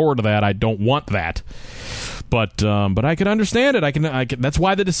looking forward to that. I don't want that. But I can understand it. I can. That's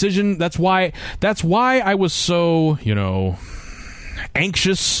why the decision. That's why I was so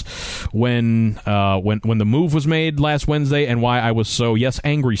anxious when the move was made last Wednesday, and why I was so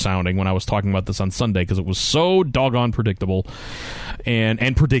angry sounding when I was talking about this on Sunday, because it was so doggone predictable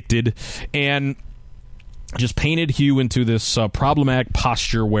and predicted, and just painted Hugh into this problematic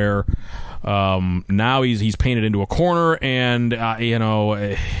posture where now he's painted into a corner, and now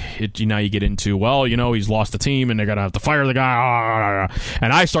you get into, he's lost the team and they're gonna have to fire the guy,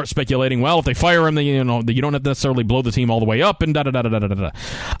 and I start speculating, if they fire him, then you don't have to necessarily blow the team all the way up, and da.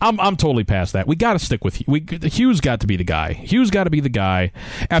 I'm totally past that. We got to stick with Hugh's got to be the guy. Hugh's got to be the guy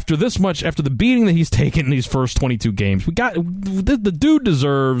after the beating that he's taken in these first 22 games. The dude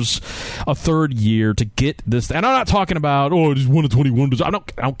deserves a third year to get this, and I'm not talking about he's 1 of 21. I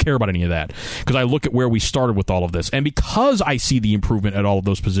don't care about any of that, because I look at where we started with all of this, and because I see the improvement at all of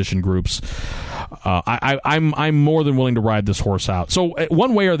those position groups, I'm more than willing to ride this horse out. So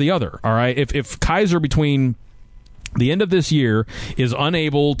one way or the other, all right. If Kaiser between the end of this year is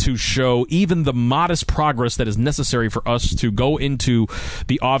unable to show even the modest progress that is necessary for us to go into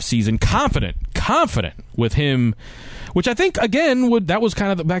the offseason confident with him, which I think, again, that was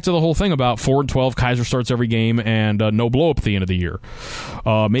kind of back to the whole thing about 4-12, Kaiser starts every game, and no blow-up at the end of the year.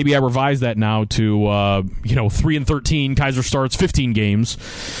 Maybe I revise that now to 3-13, Kaiser starts 15 games,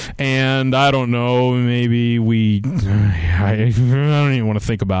 and I don't know, maybe I don't even want to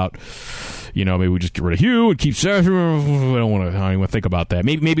think about. Maybe we just get rid of Hugh and keep Seth. I don't want to think about that.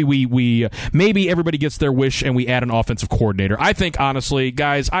 Maybe everybody gets their wish and we add an offensive coordinator. I think, honestly,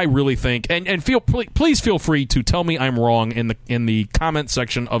 guys, I really think, and please feel free to tell me I'm wrong in the comment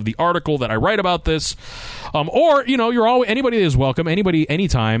section of the article that I write about this, or you're always, anybody is welcome. Anybody,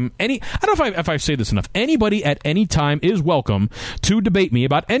 anytime. I don't know if I say this enough. Anybody at any time is welcome to debate me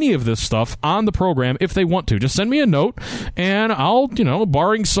about any of this stuff on the program if they want to. Just send me a note, and I'll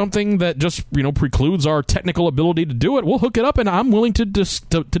barring something that just precludes our technical ability to do it, we'll hook it up, and I'm willing to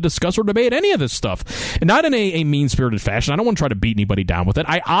discuss or debate any of this stuff, and not in a mean-spirited fashion. I don't want to try to beat anybody down with it.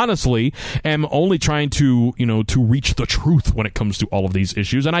 I honestly am only trying to reach the truth when it comes to all of these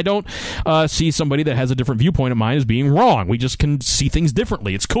issues, and I don't see somebody that has a different viewpoint of mine as being wrong. We just can see things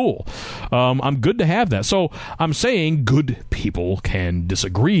differently. It's cool. I'm good to have that. So I'm saying good people can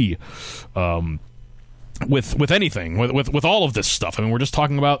disagree with anything, with all of this stuff. I mean, we're just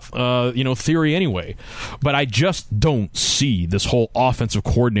talking about theory anyway. But I just don't see this whole offensive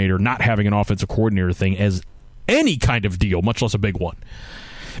coordinator, not having an offensive coordinator thing, as any kind of deal, much less a big one.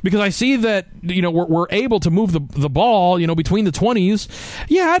 Because I see that we're able to move the ball between the 20s.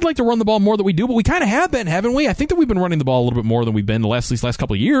 Yeah, I'd like to run the ball more than we do, but we kind of have been, haven't we? I think that we've been running the ball a little bit more than we've been these last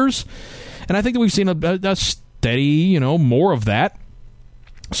couple of years, and I think that we've seen a steady more of that.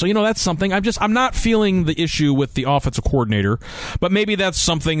 So, that's something. I'm not feeling the issue with the offensive coordinator, but maybe that's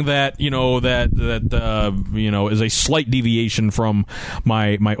something that, is a slight deviation from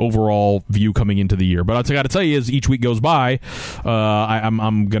my overall view coming into the year. But I got to tell you, as each week goes by,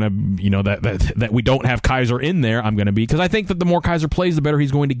 I'm going to, that we don't have Kaiser in there, I'm going to be, because I think that the more Kaiser plays, the better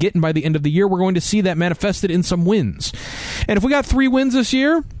he's going to get. And by the end of the year, we're going to see that manifested in some wins. And if we got 3 wins this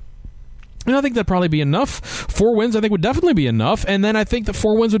year, I think that'd probably be enough. 4 wins, I think, would definitely be enough. And then I think that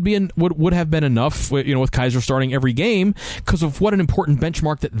 4 wins would have been enough, with Kaiser starting every game, because of what an important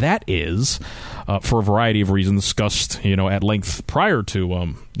benchmark that is, for a variety of reasons discussed, at length prior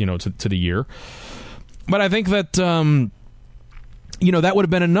to, to the year. But I think that, that would have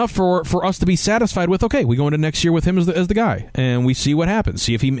been enough for us to be satisfied with. Okay, we go into next year with him as the guy, and we see what happens.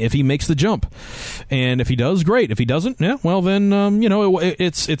 See if he makes the jump, and if he does, great. If he doesn't, yeah, well then,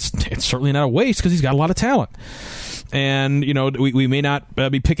 it's certainly not a waste, because he's got a lot of talent. And we may not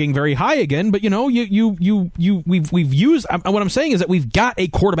be picking very high again, but we've used. What I'm saying is that we've got a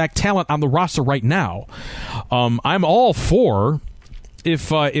quarterback talent on the roster right now. I'm all for.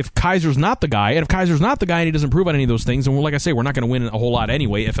 If Kaiser's not the guy, and if Kaiser's not the guy and he doesn't improve on any of those things, and like I say, we're not going to win a whole lot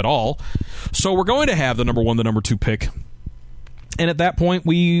anyway, if at all. So we're going to have the number 1, the number 2 pick. And at that point,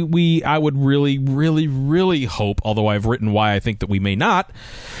 I would really, really, really hope, although I've written why I think that we may not,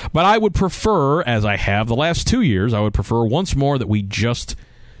 but I would prefer, as I have the last 2 years, I would prefer once more that we just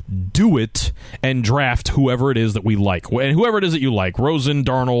do it and draft whoever it is that we like. And whoever it is that you like, Rosen,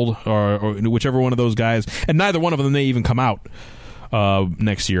 Darnold, or whichever one of those guys, and neither one of them may even come out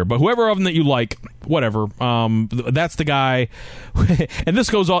next year, but whoever of them that you like, whatever, that's the guy. And this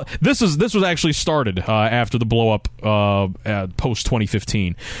goes on. This was actually started after the blow up post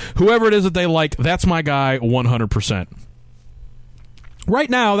 2015. Whoever it is that they like, that's my guy 100%. Right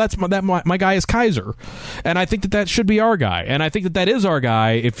now, my guy is Kaiser, and I think that should be our guy, and I think that is our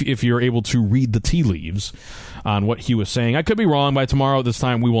guy if you're able to read the tea leaves on what he was saying. I could be wrong. By tomorrow at this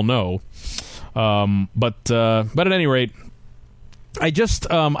time we will know. But at any rate, I just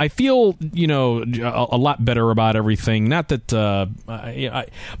I feel a lot better about everything. Not that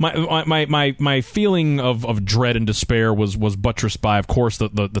my feeling of dread and despair was buttressed by, of course,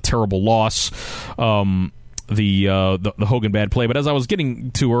 the terrible loss, the Hogan bad play. But as I was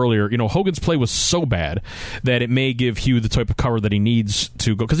getting to earlier, Hogan's play was so bad that it may give Hugh the type of cover that he needs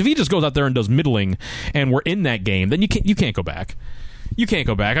to go. Because if he just goes out there and does middling, and we're in that game, then you can't go back. You can't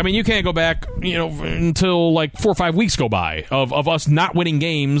go back. I mean, you can't go back, until like 4 or 5 weeks go by of us not winning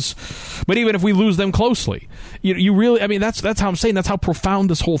games. But even if we lose them closely, you really, I mean, that's how I'm saying. That's how profound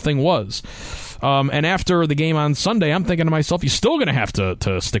this whole thing was. And after the game on Sunday, I'm thinking to myself, you're still going to have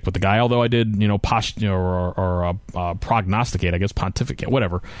to stick with the guy. Although I did, prognosticate, I guess, pontificate,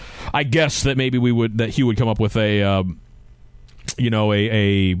 whatever. I guess that maybe that he would come up with a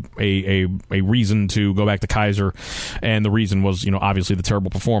reason to go back to Kaiser, and the reason was, obviously the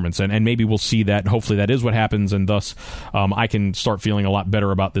terrible performance, and maybe we'll see that, and hopefully that is what happens, and thus I can start feeling a lot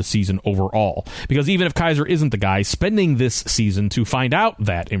better about this season overall, because even if Kaiser isn't the guy, spending this season to find out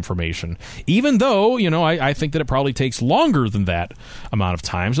that information, even though, I think that it probably takes longer than that amount of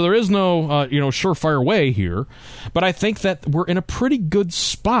time, so there is no, surefire way here, but I think that we're in a pretty good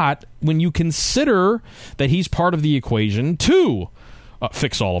spot when you consider that he's part of the equation to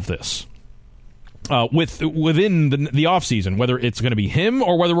fix all of this within the offseason, whether it's going to be him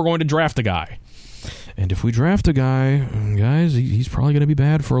or whether we're going to draft a guy. And if we draft a guy, guys, he's probably going to be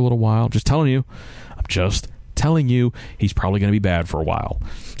bad for a little while. I'm just telling you, he's probably going to be bad for a while.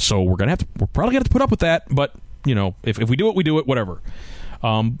 So we're probably going to have to put up with that. But if we do it, we do it. Whatever.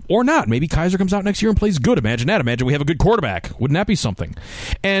 Or not. Maybe Kaiser comes out next year and plays good. Imagine that. Imagine we have a good quarterback. Wouldn't that be something?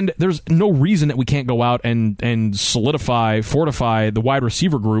 And there's no reason that we can't go out and fortify the wide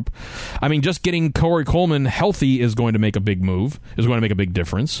receiver group. I mean, just getting Corey Coleman healthy is going to make a big move, is going to make a big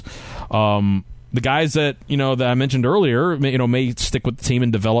difference. The guys that I mentioned earlier, may stick with the team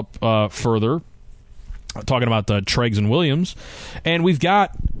and develop further. Talking about Treggs and Williams, and we've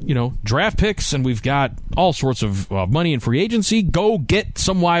got draft picks, and we've got all sorts of money in free agency. Go get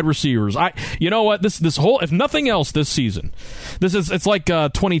some wide receivers. This whole, if nothing else, this season, it's like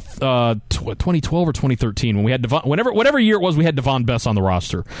 2012 or 2013 when we had whatever year it was, we had Devon Bess on the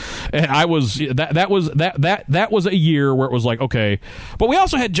roster, and that was a year where it was like, okay, but we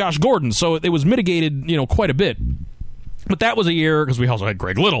also had Josh Gordon, so it was mitigated quite a bit. But that was a year, because we also had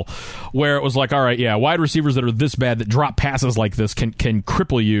Greg Little, where it was like, all right, yeah, wide receivers that are this bad, that drop passes like this can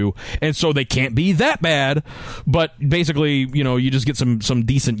cripple you, and so they can't be that bad, but basically, you just get some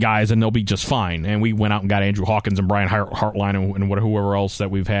decent guys, and they'll be just fine. And we went out and got Andrew Hawkins and Brian Hartline and whoever else that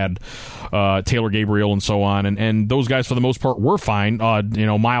we've had, Taylor Gabriel and so on, and those guys, for the most part, were fine.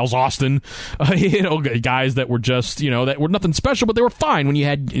 Miles Austin, guys that were just, that were nothing special, but they were fine when you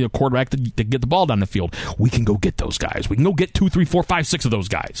had a quarterback to get the ball down the field. We can go get those guys. We can go get 2, 3, 4, 5, 6 of those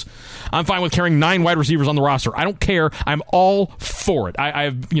guys. I'm fine with carrying 9 wide receivers on the roster. I don't care. I'm all for it.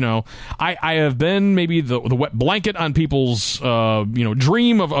 I have been maybe the wet blanket on people's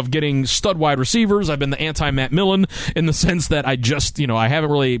dream of getting stud wide receivers. I've been the anti-Matt Millen in the sense that I just I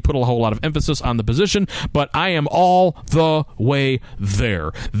haven't really put a whole lot of emphasis on the position, but I am all the way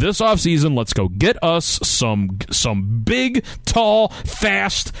there. This offseason, let's go get us some big, tall,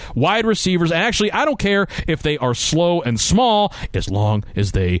 fast wide receivers. And actually, I don't care if they are slow and small, as long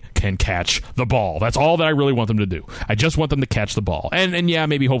as they can catch the ball. That's all that I really want them to do. I just want them to catch the ball. And yeah,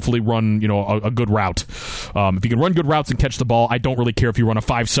 maybe hopefully run, a good route. If you can run good routes and catch the ball, I don't really care if you run a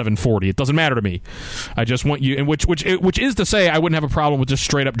 5.7 40. It doesn't matter to me. I just want you, and which is to say, I wouldn't have a problem with just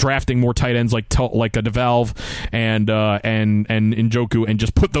straight up drafting more tight ends like a DeValve and Njoku, and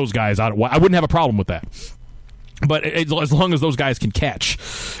just put those guys out. I wouldn't have a problem with that. But as long as those guys can catch.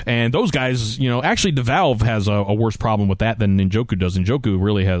 And those guys, actually DeValve has a worse problem with that than Njoku does. Njoku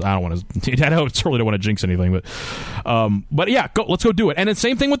really has, I certainly don't want to jinx anything, but yeah, let's go do it. And the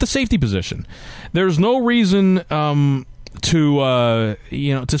same thing with the safety position. There's no reason to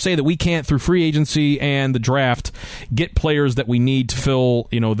say that we can't, through free agency and the draft, get players that we need to fill,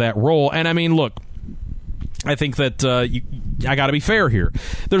 that role. And I mean, look, I think that I got to be fair here.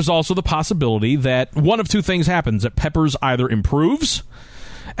 There's also the possibility that one of two things happens: that Peppers either improves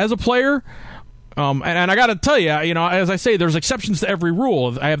as a player, and I got to tell you, as I say, there's exceptions to every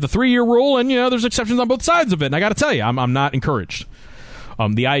rule. I have the 3-year rule, and there's exceptions on both sides of it. And I got to tell you, I'm not encouraged.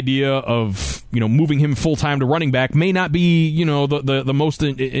 The idea of moving him full time to running back may not be the most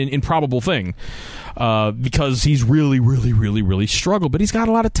improbable thing. Because he's really struggled, but he's got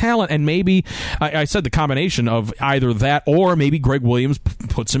a lot of talent, and maybe I said the combination of either that or maybe Greg Williams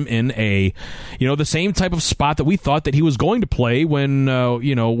puts him in a the same type of spot that we thought that he was going to play when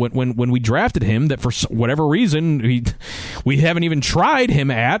we drafted him, that for whatever reason we haven't even tried him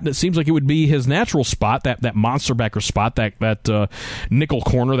at. It seems like it would be his natural spot, that monster backer spot, that nickel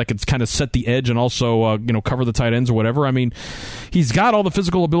corner that could kind of set the edge and also cover the tight ends or whatever. I mean, he's got all the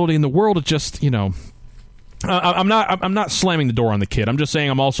physical ability in the world. It just I'm not slamming the door on the kid. I'm just saying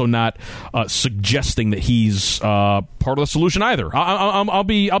I'm also not suggesting that he's part of the solution either. I'll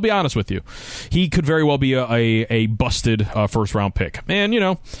be honest with you. He could very well be a busted first round pick,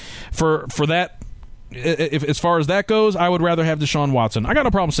 and for that. If as far as that goes, I would rather have Deshaun Watson. I got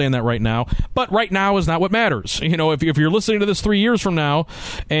no problem saying that right now, but right now is not what matters. If you're listening to this 3 years from now,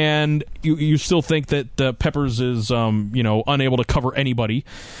 and you still think that Peppers is unable to cover anybody,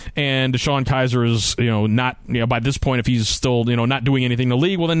 and Deshaun Kaiser is not by this point, if he's still not doing anything in the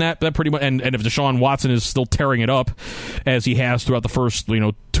league, well then that pretty much, and if Deshaun Watson is still tearing it up as he has throughout the first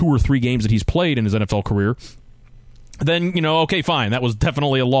 2 or 3 games that he's played in his NFL career, then, okay, fine. That was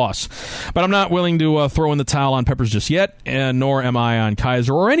definitely a loss. But I'm not willing to throw in the towel on Peppers just yet, and nor am I on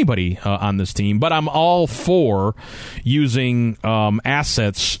Kaiser or anybody on this team. But I'm all for using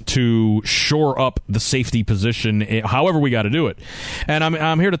assets to shore up the safety position, however we got to do it. And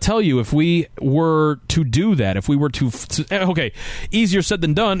I'm here to tell you, if we were to do that, if we were to okay, easier said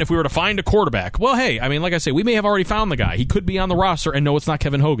than done, if we were to find a quarterback. Well, hey, I mean, like I say, we may have already found the guy. He could be on the roster, and no, it's not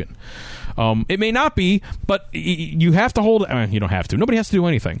Kevin Hogan. It may not be, but you have to hold. You don't have to. Nobody has to do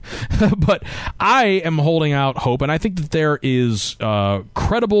anything. But I am holding out hope, and I think that there is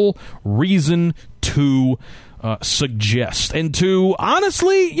credible reason to suggest and to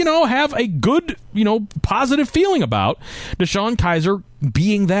honestly, have a good, positive feeling about Deshaun Kaiser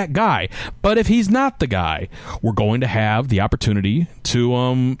being that guy. But if he's not the guy, we're going to have the opportunity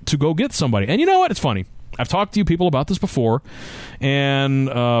to go get somebody. And you know what? It's funny. I've talked to you people about this before, and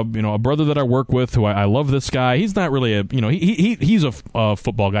a brother that I work with, who I love this guy. He's not really a he's a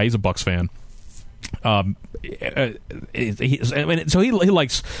football guy. He's a Bucs fan. So he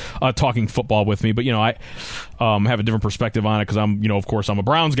likes talking football with me, but I have a different perspective on it because I'm of course I'm a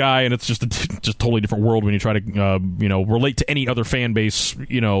Browns guy, and it's just totally different world when you try to relate to any other fan base. But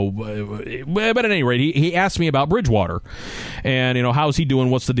at any rate, he asked me about Bridgewater, and how's he doing?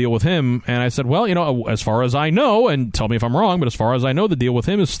 What's the deal with him? And I said, well, as far as I know, and tell me if I'm wrong, but as far as I know, the deal with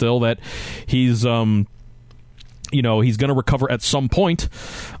him is still that he's he's going to recover at some point.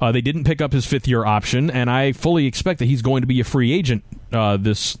 They didn't pick up his fifth-year option, and I fully expect that he's going to be a free agent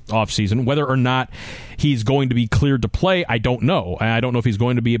this offseason. Whether or not he's going to be cleared to play, I don't know. I don't know if he's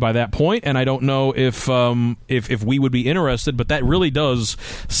going to be by that point, and I don't know if we would be interested, but that really does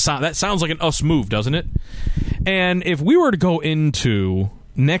that sounds like an us move, doesn't it? And if we were to go into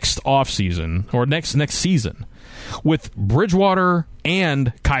next offseason or next season with Bridgewater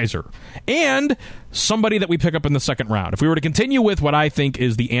and Kaiser and somebody that we pick up in the second round, if we were to continue with what I think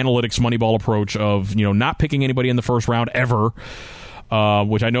is the analytics Moneyball approach of not picking anybody in the first round ever,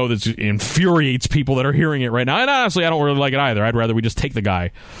 which I know that infuriates people that are hearing it right now, and honestly I don't really like it either. I'd rather we just take the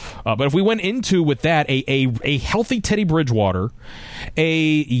guy. But if we went into with that a healthy Teddy Bridgewater, a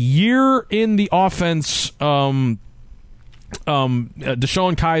year in the offense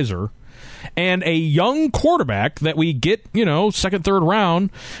Deshaun Kaiser, and a young quarterback that we get, second, third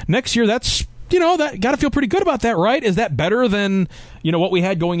round next year, that's, that got to feel pretty good about that, right? Is that better than, what we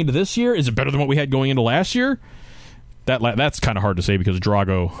had going into this year? Is it better than what we had going into last year? That's kind of hard to say because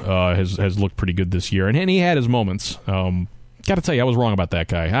Drago has looked pretty good this year, and he had his moments. Got to tell you, I was wrong about that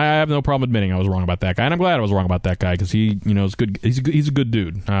guy. I have no problem admitting I was wrong about that guy, and I'm glad I was wrong about that guy because he, is good. He's a good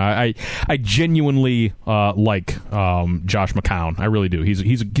dude. I genuinely like Josh McCown. I really do.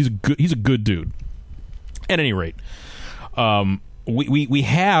 He's a good dude. At any rate, we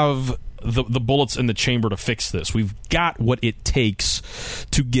have the bullets in the chamber to fix this. We've got what it takes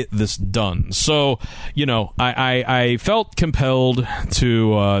to get this done. So, I felt compelled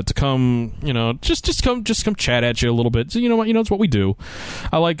to come, just come chat at you a little bit. So, it's what we do.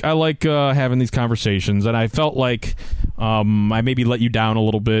 I like having these conversations, and I felt like I maybe let you down a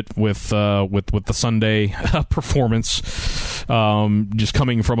little bit with the Sunday performance, just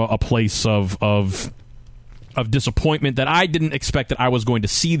coming from a place of disappointment that I didn't expect that I was going to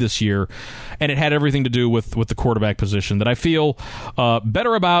see this year, and it had everything to do with the quarterback position that I feel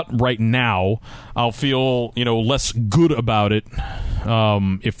better about right now. I'll feel less good about it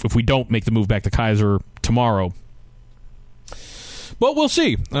if we don't make the move back to Kaiser tomorrow. But we'll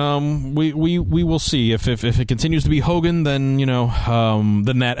see. We will see if it continues to be Hogan. Then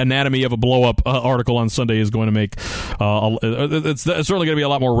the anatomy of a blow up article on Sunday is going to make it's certainly going to be a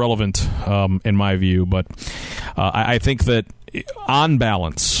lot more relevant in my view. But I think that on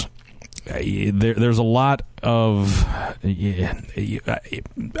balance, there's a lot of. I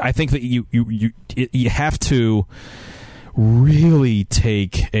think that you have to really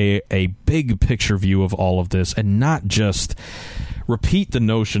take a big picture view of all of this and not just repeat the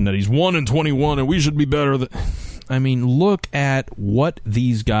notion that he's 1-21 and we should be better than. I mean, look at what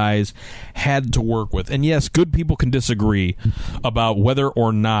these guys had to work with. And yes, good people can disagree about whether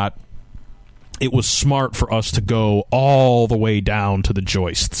or not it was smart for us to go all the way down to the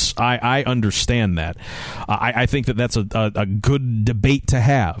joists. I understand that. I think that that's a good debate to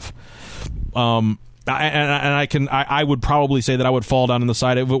have. I would probably say that I would fall down on the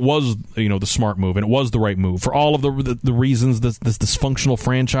side if it was the smart move and it was the right move for all of the reasons this dysfunctional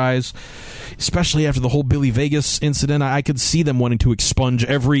franchise, especially after the whole Billy Vegas incident. I could see them wanting to expunge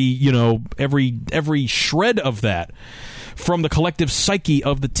every shred of that from the collective psyche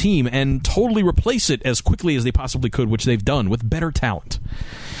of the team and totally replace it as quickly as they possibly could, which they've done with better talent.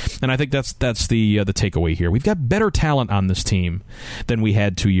 And I think that's the takeaway here. We've got better talent on this team than we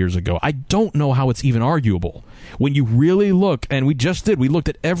had 2 years ago. I don't know how it's even arguable. When you really look, and we looked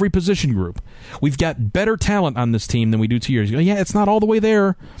at every position group. We've got better talent on this team than we do 2 years ago. Yeah, it's not all the way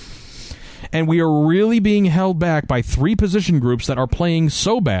there. And we are really being held back by three position groups that are playing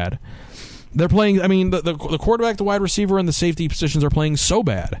so bad. They're playing, the quarterback, the wide receiver, and the safety positions are playing so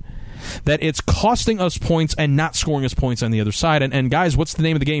bad that it's costing us points and not scoring us points on the other side. And guys, what's the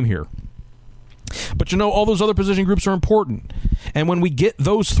name of the game here? But all those other position groups are important. And when we get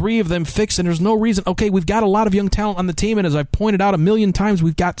those three of them fixed, and there's no reason, okay, we've got a lot of young talent on the team, and as I've pointed out a million times,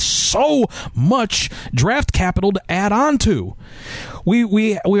 we've got so much draft capital to add on to.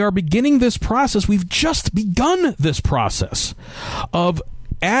 We are beginning this process. We've just begun this process of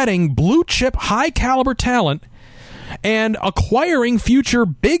adding blue-chip, high-caliber talent and acquiring future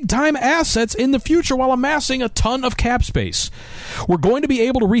big-time assets in the future while amassing a ton of cap space. We're going to be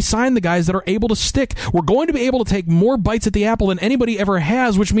able to re-sign the guys that are able to stick. We're going to be able to take more bites at the apple than anybody ever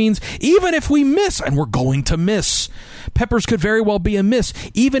has, which means even if we miss, and we're going to miss, Peppers could very well be a miss.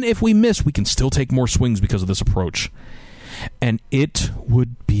 Even if we miss, we can still take more swings because of this approach. And it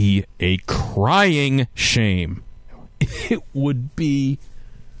would be a crying shame. It would be...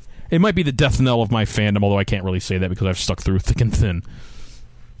 It might be the death knell of my fandom, although I can't really say that because I've stuck through thick and thin.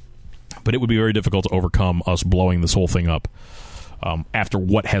 But it would be very difficult to overcome us blowing this whole thing up. after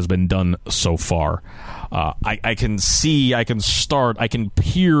what has been done so far. I can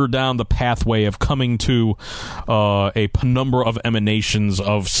peer down the pathway of coming to a penumbra of emanations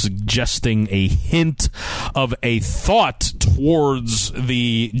of suggesting a hint of a thought towards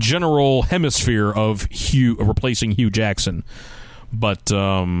the general hemisphere of replacing Hugh Jackson. But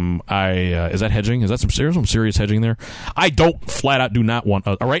is that hedging? Is that some serious hedging there? I do not want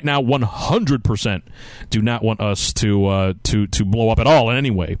right now 100% do not want us to blow up at all in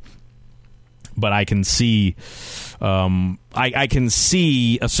any way. But I can see I can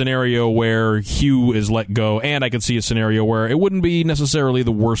see a scenario where Hugh is let go, and I can see a scenario where it wouldn't be necessarily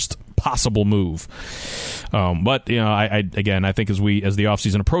the worst possible move. But I think as the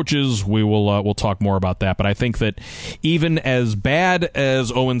offseason approaches, we'll talk more about that. But I think that even as bad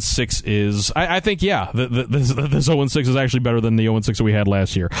as 0-6 is, I think this 0-6 is actually better than the 0-6 that we had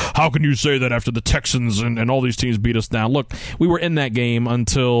last year. How can you say that after the Texans and all these teams beat us down? Look, we were in that game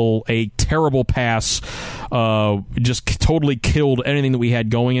until a terrible pass just totally killed anything that we had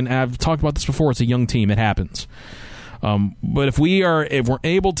going. And I've talked about this before. It's a young team. It happens. But if we're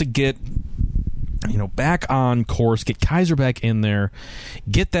able to get back on course, get Kaiser back in there,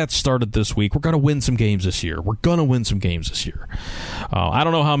 get that started this week, we're going to win some games this year. I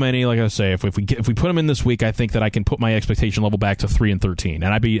don't know how many. Like I say, if we put them in this week, I think that I can put my expectation level back to 3-13, and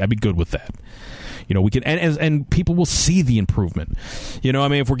I'd be good with that. We can, and people will see the improvement.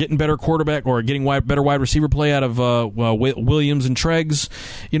 If we're getting better quarterback or getting better wide receiver play out of Williams and Treggs,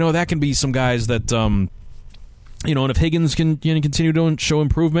 that can be some guys that. And if Higgins can continue to show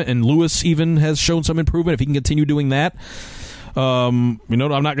improvement, and Lewis even has shown some improvement, if he can continue doing that, I'm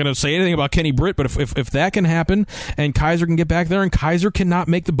not going to say anything about Kenny Britt, but if that can happen, and Kaiser can get back there, and Kaiser cannot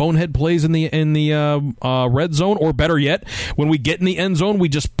make the bonehead plays in the red zone, or better yet, when we get in the end zone, we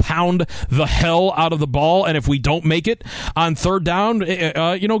just pound the hell out of the ball, and if we don't make it on third down,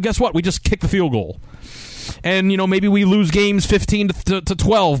 guess what? We just kick the field goal, and maybe we lose games 15 to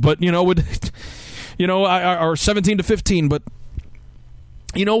 12, but or 17-15, but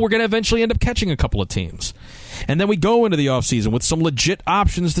we're going to eventually end up catching a couple of teams, and then we go into the offseason with some legit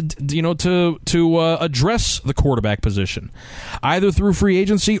options to address the quarterback position, either through free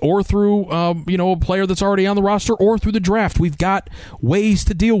agency or through a player that's already on the roster, or through the draft. We've got ways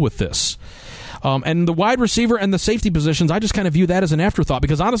to deal with this. And the wide receiver and the safety positions, I just kind of view that as an afterthought,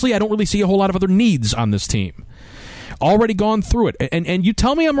 because honestly, I don't really see a whole lot of other needs on this team. Already gone through it, and you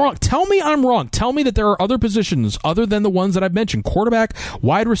tell me I'm wrong. Tell me I'm wrong. Tell me that there are other positions other than the ones that I've mentioned: quarterback,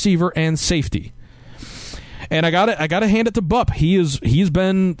 wide receiver, and safety. And I got to hand it to Bupp. He's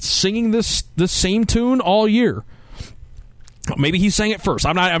been singing this same tune all year. Maybe he sang it first.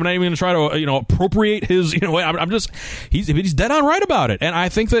 I'm not even going to try to appropriate his. I'm just he's dead on right about it. And I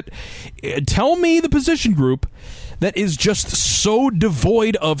think that tell me the position group that is just so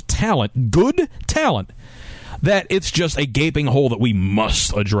devoid of talent, good talent, that it's just a gaping hole that we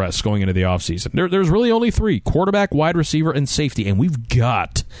must address going into the offseason. There's really only three: quarterback, wide receiver, and safety, and we've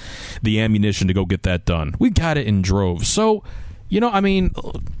got the ammunition to go get that done. We've got it in droves. So,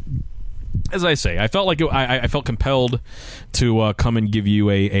 as I say, I felt like I felt compelled to come and give you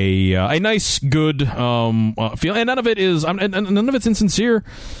a nice, good feel, and none of it's insincere.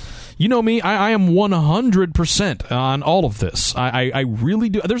 You know me, I am 100% on all of this. I really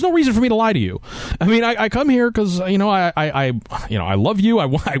do. There's no reason for me to lie to you. I come here because I love you.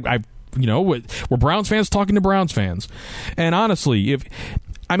 We're Browns fans talking to Browns fans, and honestly,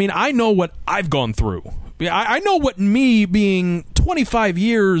 I know what I've gone through. I know what me being 25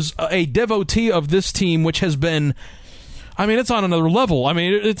 years a devotee of this team, which has been, it's on another level.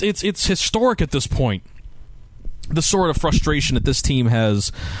 It's historic at this point. The sort of frustration that this team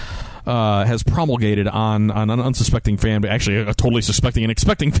has promulgated on an unsuspecting fan, actually a totally suspecting and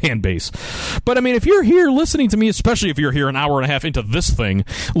expecting fan base. But if you're here listening to me, especially if you're here an hour and a half into this thing,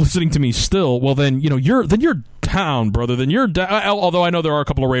 listening to me still, well then you're down, brother. Then you're down. Although I know there are a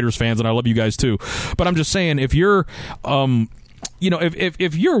couple of Raiders fans, and I love you guys too. But I'm just saying, if you're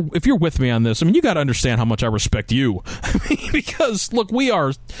if you're with me on this, you got to understand how much I respect you. Because look, we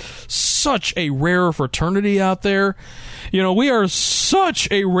are such a rare fraternity out there. We are such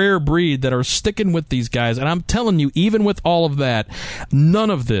a rare breed that are sticking with these guys, and I'm telling you, even with all of that, none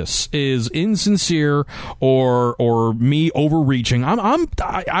of this is insincere or me overreaching.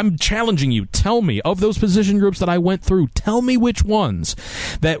 I'm challenging you. Tell me, of those position groups that I went through, tell me which ones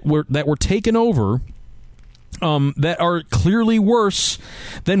that were taken over that are clearly worse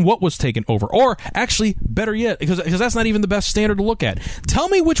than what was taken over. Or, actually, better yet, because that's not even the best standard to look at. Tell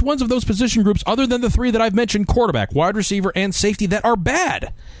me which ones of those position groups, other than the three that I've mentioned, quarterback, wide receiver, and safety, that are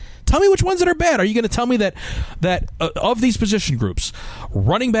bad. Tell me which ones that are bad. Are you going to tell me that of these position groups,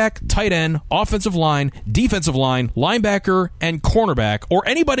 running back, tight end, offensive line, defensive line, linebacker, and cornerback, or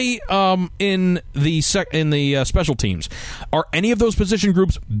anybody in the special teams, are any of those position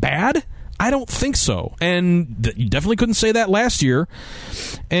groups bad? I don't think so, and you definitely couldn't say that last year.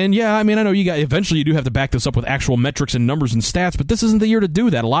 And yeah, I mean, I know eventually you do have to back this up with actual metrics and numbers and stats, but this isn't the year to do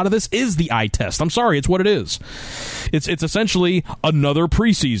that. A lot of this is the eye test. I'm sorry, it's what it is. It's essentially another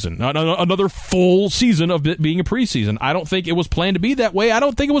preseason, another full season of it being a preseason. I don't think it was planned to be that way. I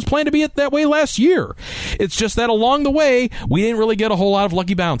don't think it was planned to be that way last year. It's just that along the way, we didn't really get a whole lot of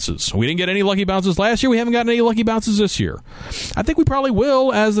lucky bounces. We didn't get any lucky bounces last year. We haven't gotten any lucky bounces this year. I think we probably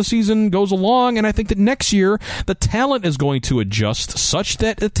will as the season goes along, and I think that next year the talent is going to adjust such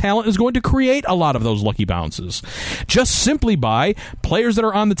that the talent is going to create a lot of those lucky bounces, just simply by players that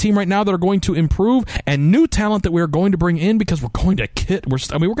are on the team right now that are going to improve and new talent that we're going to bring in, because we're going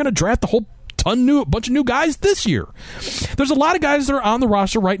to draft a whole bunch of new guys this year. There's a lot of guys that are on the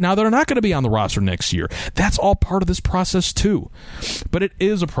roster right now that are not going to be on the roster next year. That's all part of this process too. But it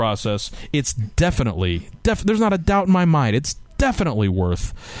is a process. It's definitely there's not a doubt in my mind. It's definitely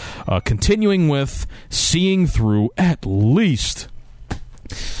worth continuing with, seeing through at least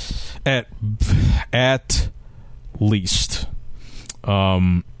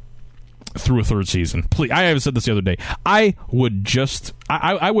through a third season. Please, I have said this the other day. I would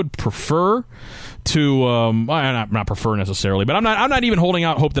prefer to not prefer necessarily, but I'm not even holding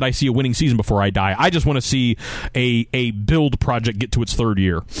out hope that I see a winning season before I die. I just want to see a build project get to its third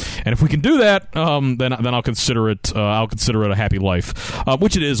year, and if we can do that, then I'll consider it a happy life,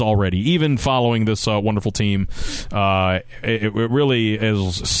 which it is already. Even following this wonderful team, it really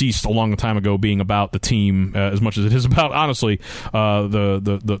has ceased a long time ago being about the team as much as it is about, honestly,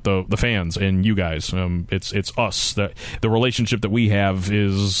 the fans and you guys. It's us. The relationship that we have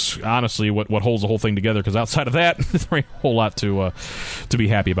is honestly what holds the whole thing together, because outside of that, there ain't a whole lot to be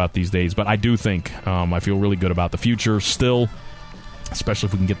happy about these days. But I do think I feel really good about the future still, especially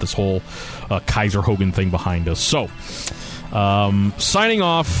if we can get this whole Kaiser Hogan thing behind us. So signing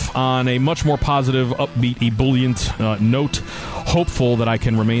off on a much more positive, upbeat, ebullient note, hopeful that I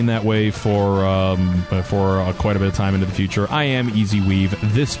can remain that way for quite a bit of time into the future. I am Easy Weave.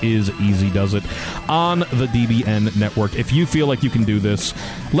 This is EzDoesIt on the DBN Network. If you feel like you can do this,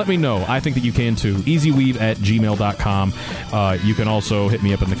 let me know. I think that you can too. EasyWeave@gmail.com. You can also hit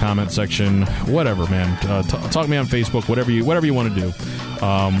me up in the comment section. Whatever, man. Talk to me on Facebook. Whatever you want to do.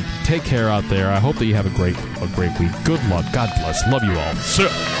 Take care out there. I hope that you have a great week. Good luck. God bless. Love you all. So.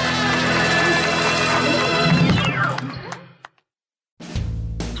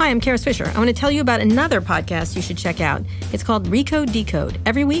 Hi, I'm Karis Fisher. I want to tell you about another podcast you should check out. It's called Recode Decode.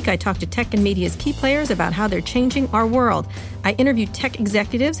 Every week, I talk to tech and media's key players about how they're changing our world. I interview tech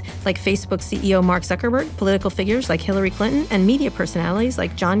executives like Facebook CEO Mark Zuckerberg, political figures like Hillary Clinton, and media personalities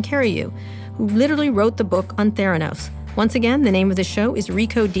like John Carreyrou, who literally wrote the book on Theranos. Once again, the name of the show is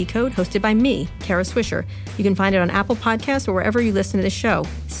Recode Decode, hosted by me, Karis Fisher. You can find it on Apple Podcasts or wherever you listen to the show.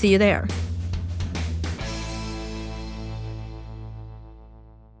 See you there.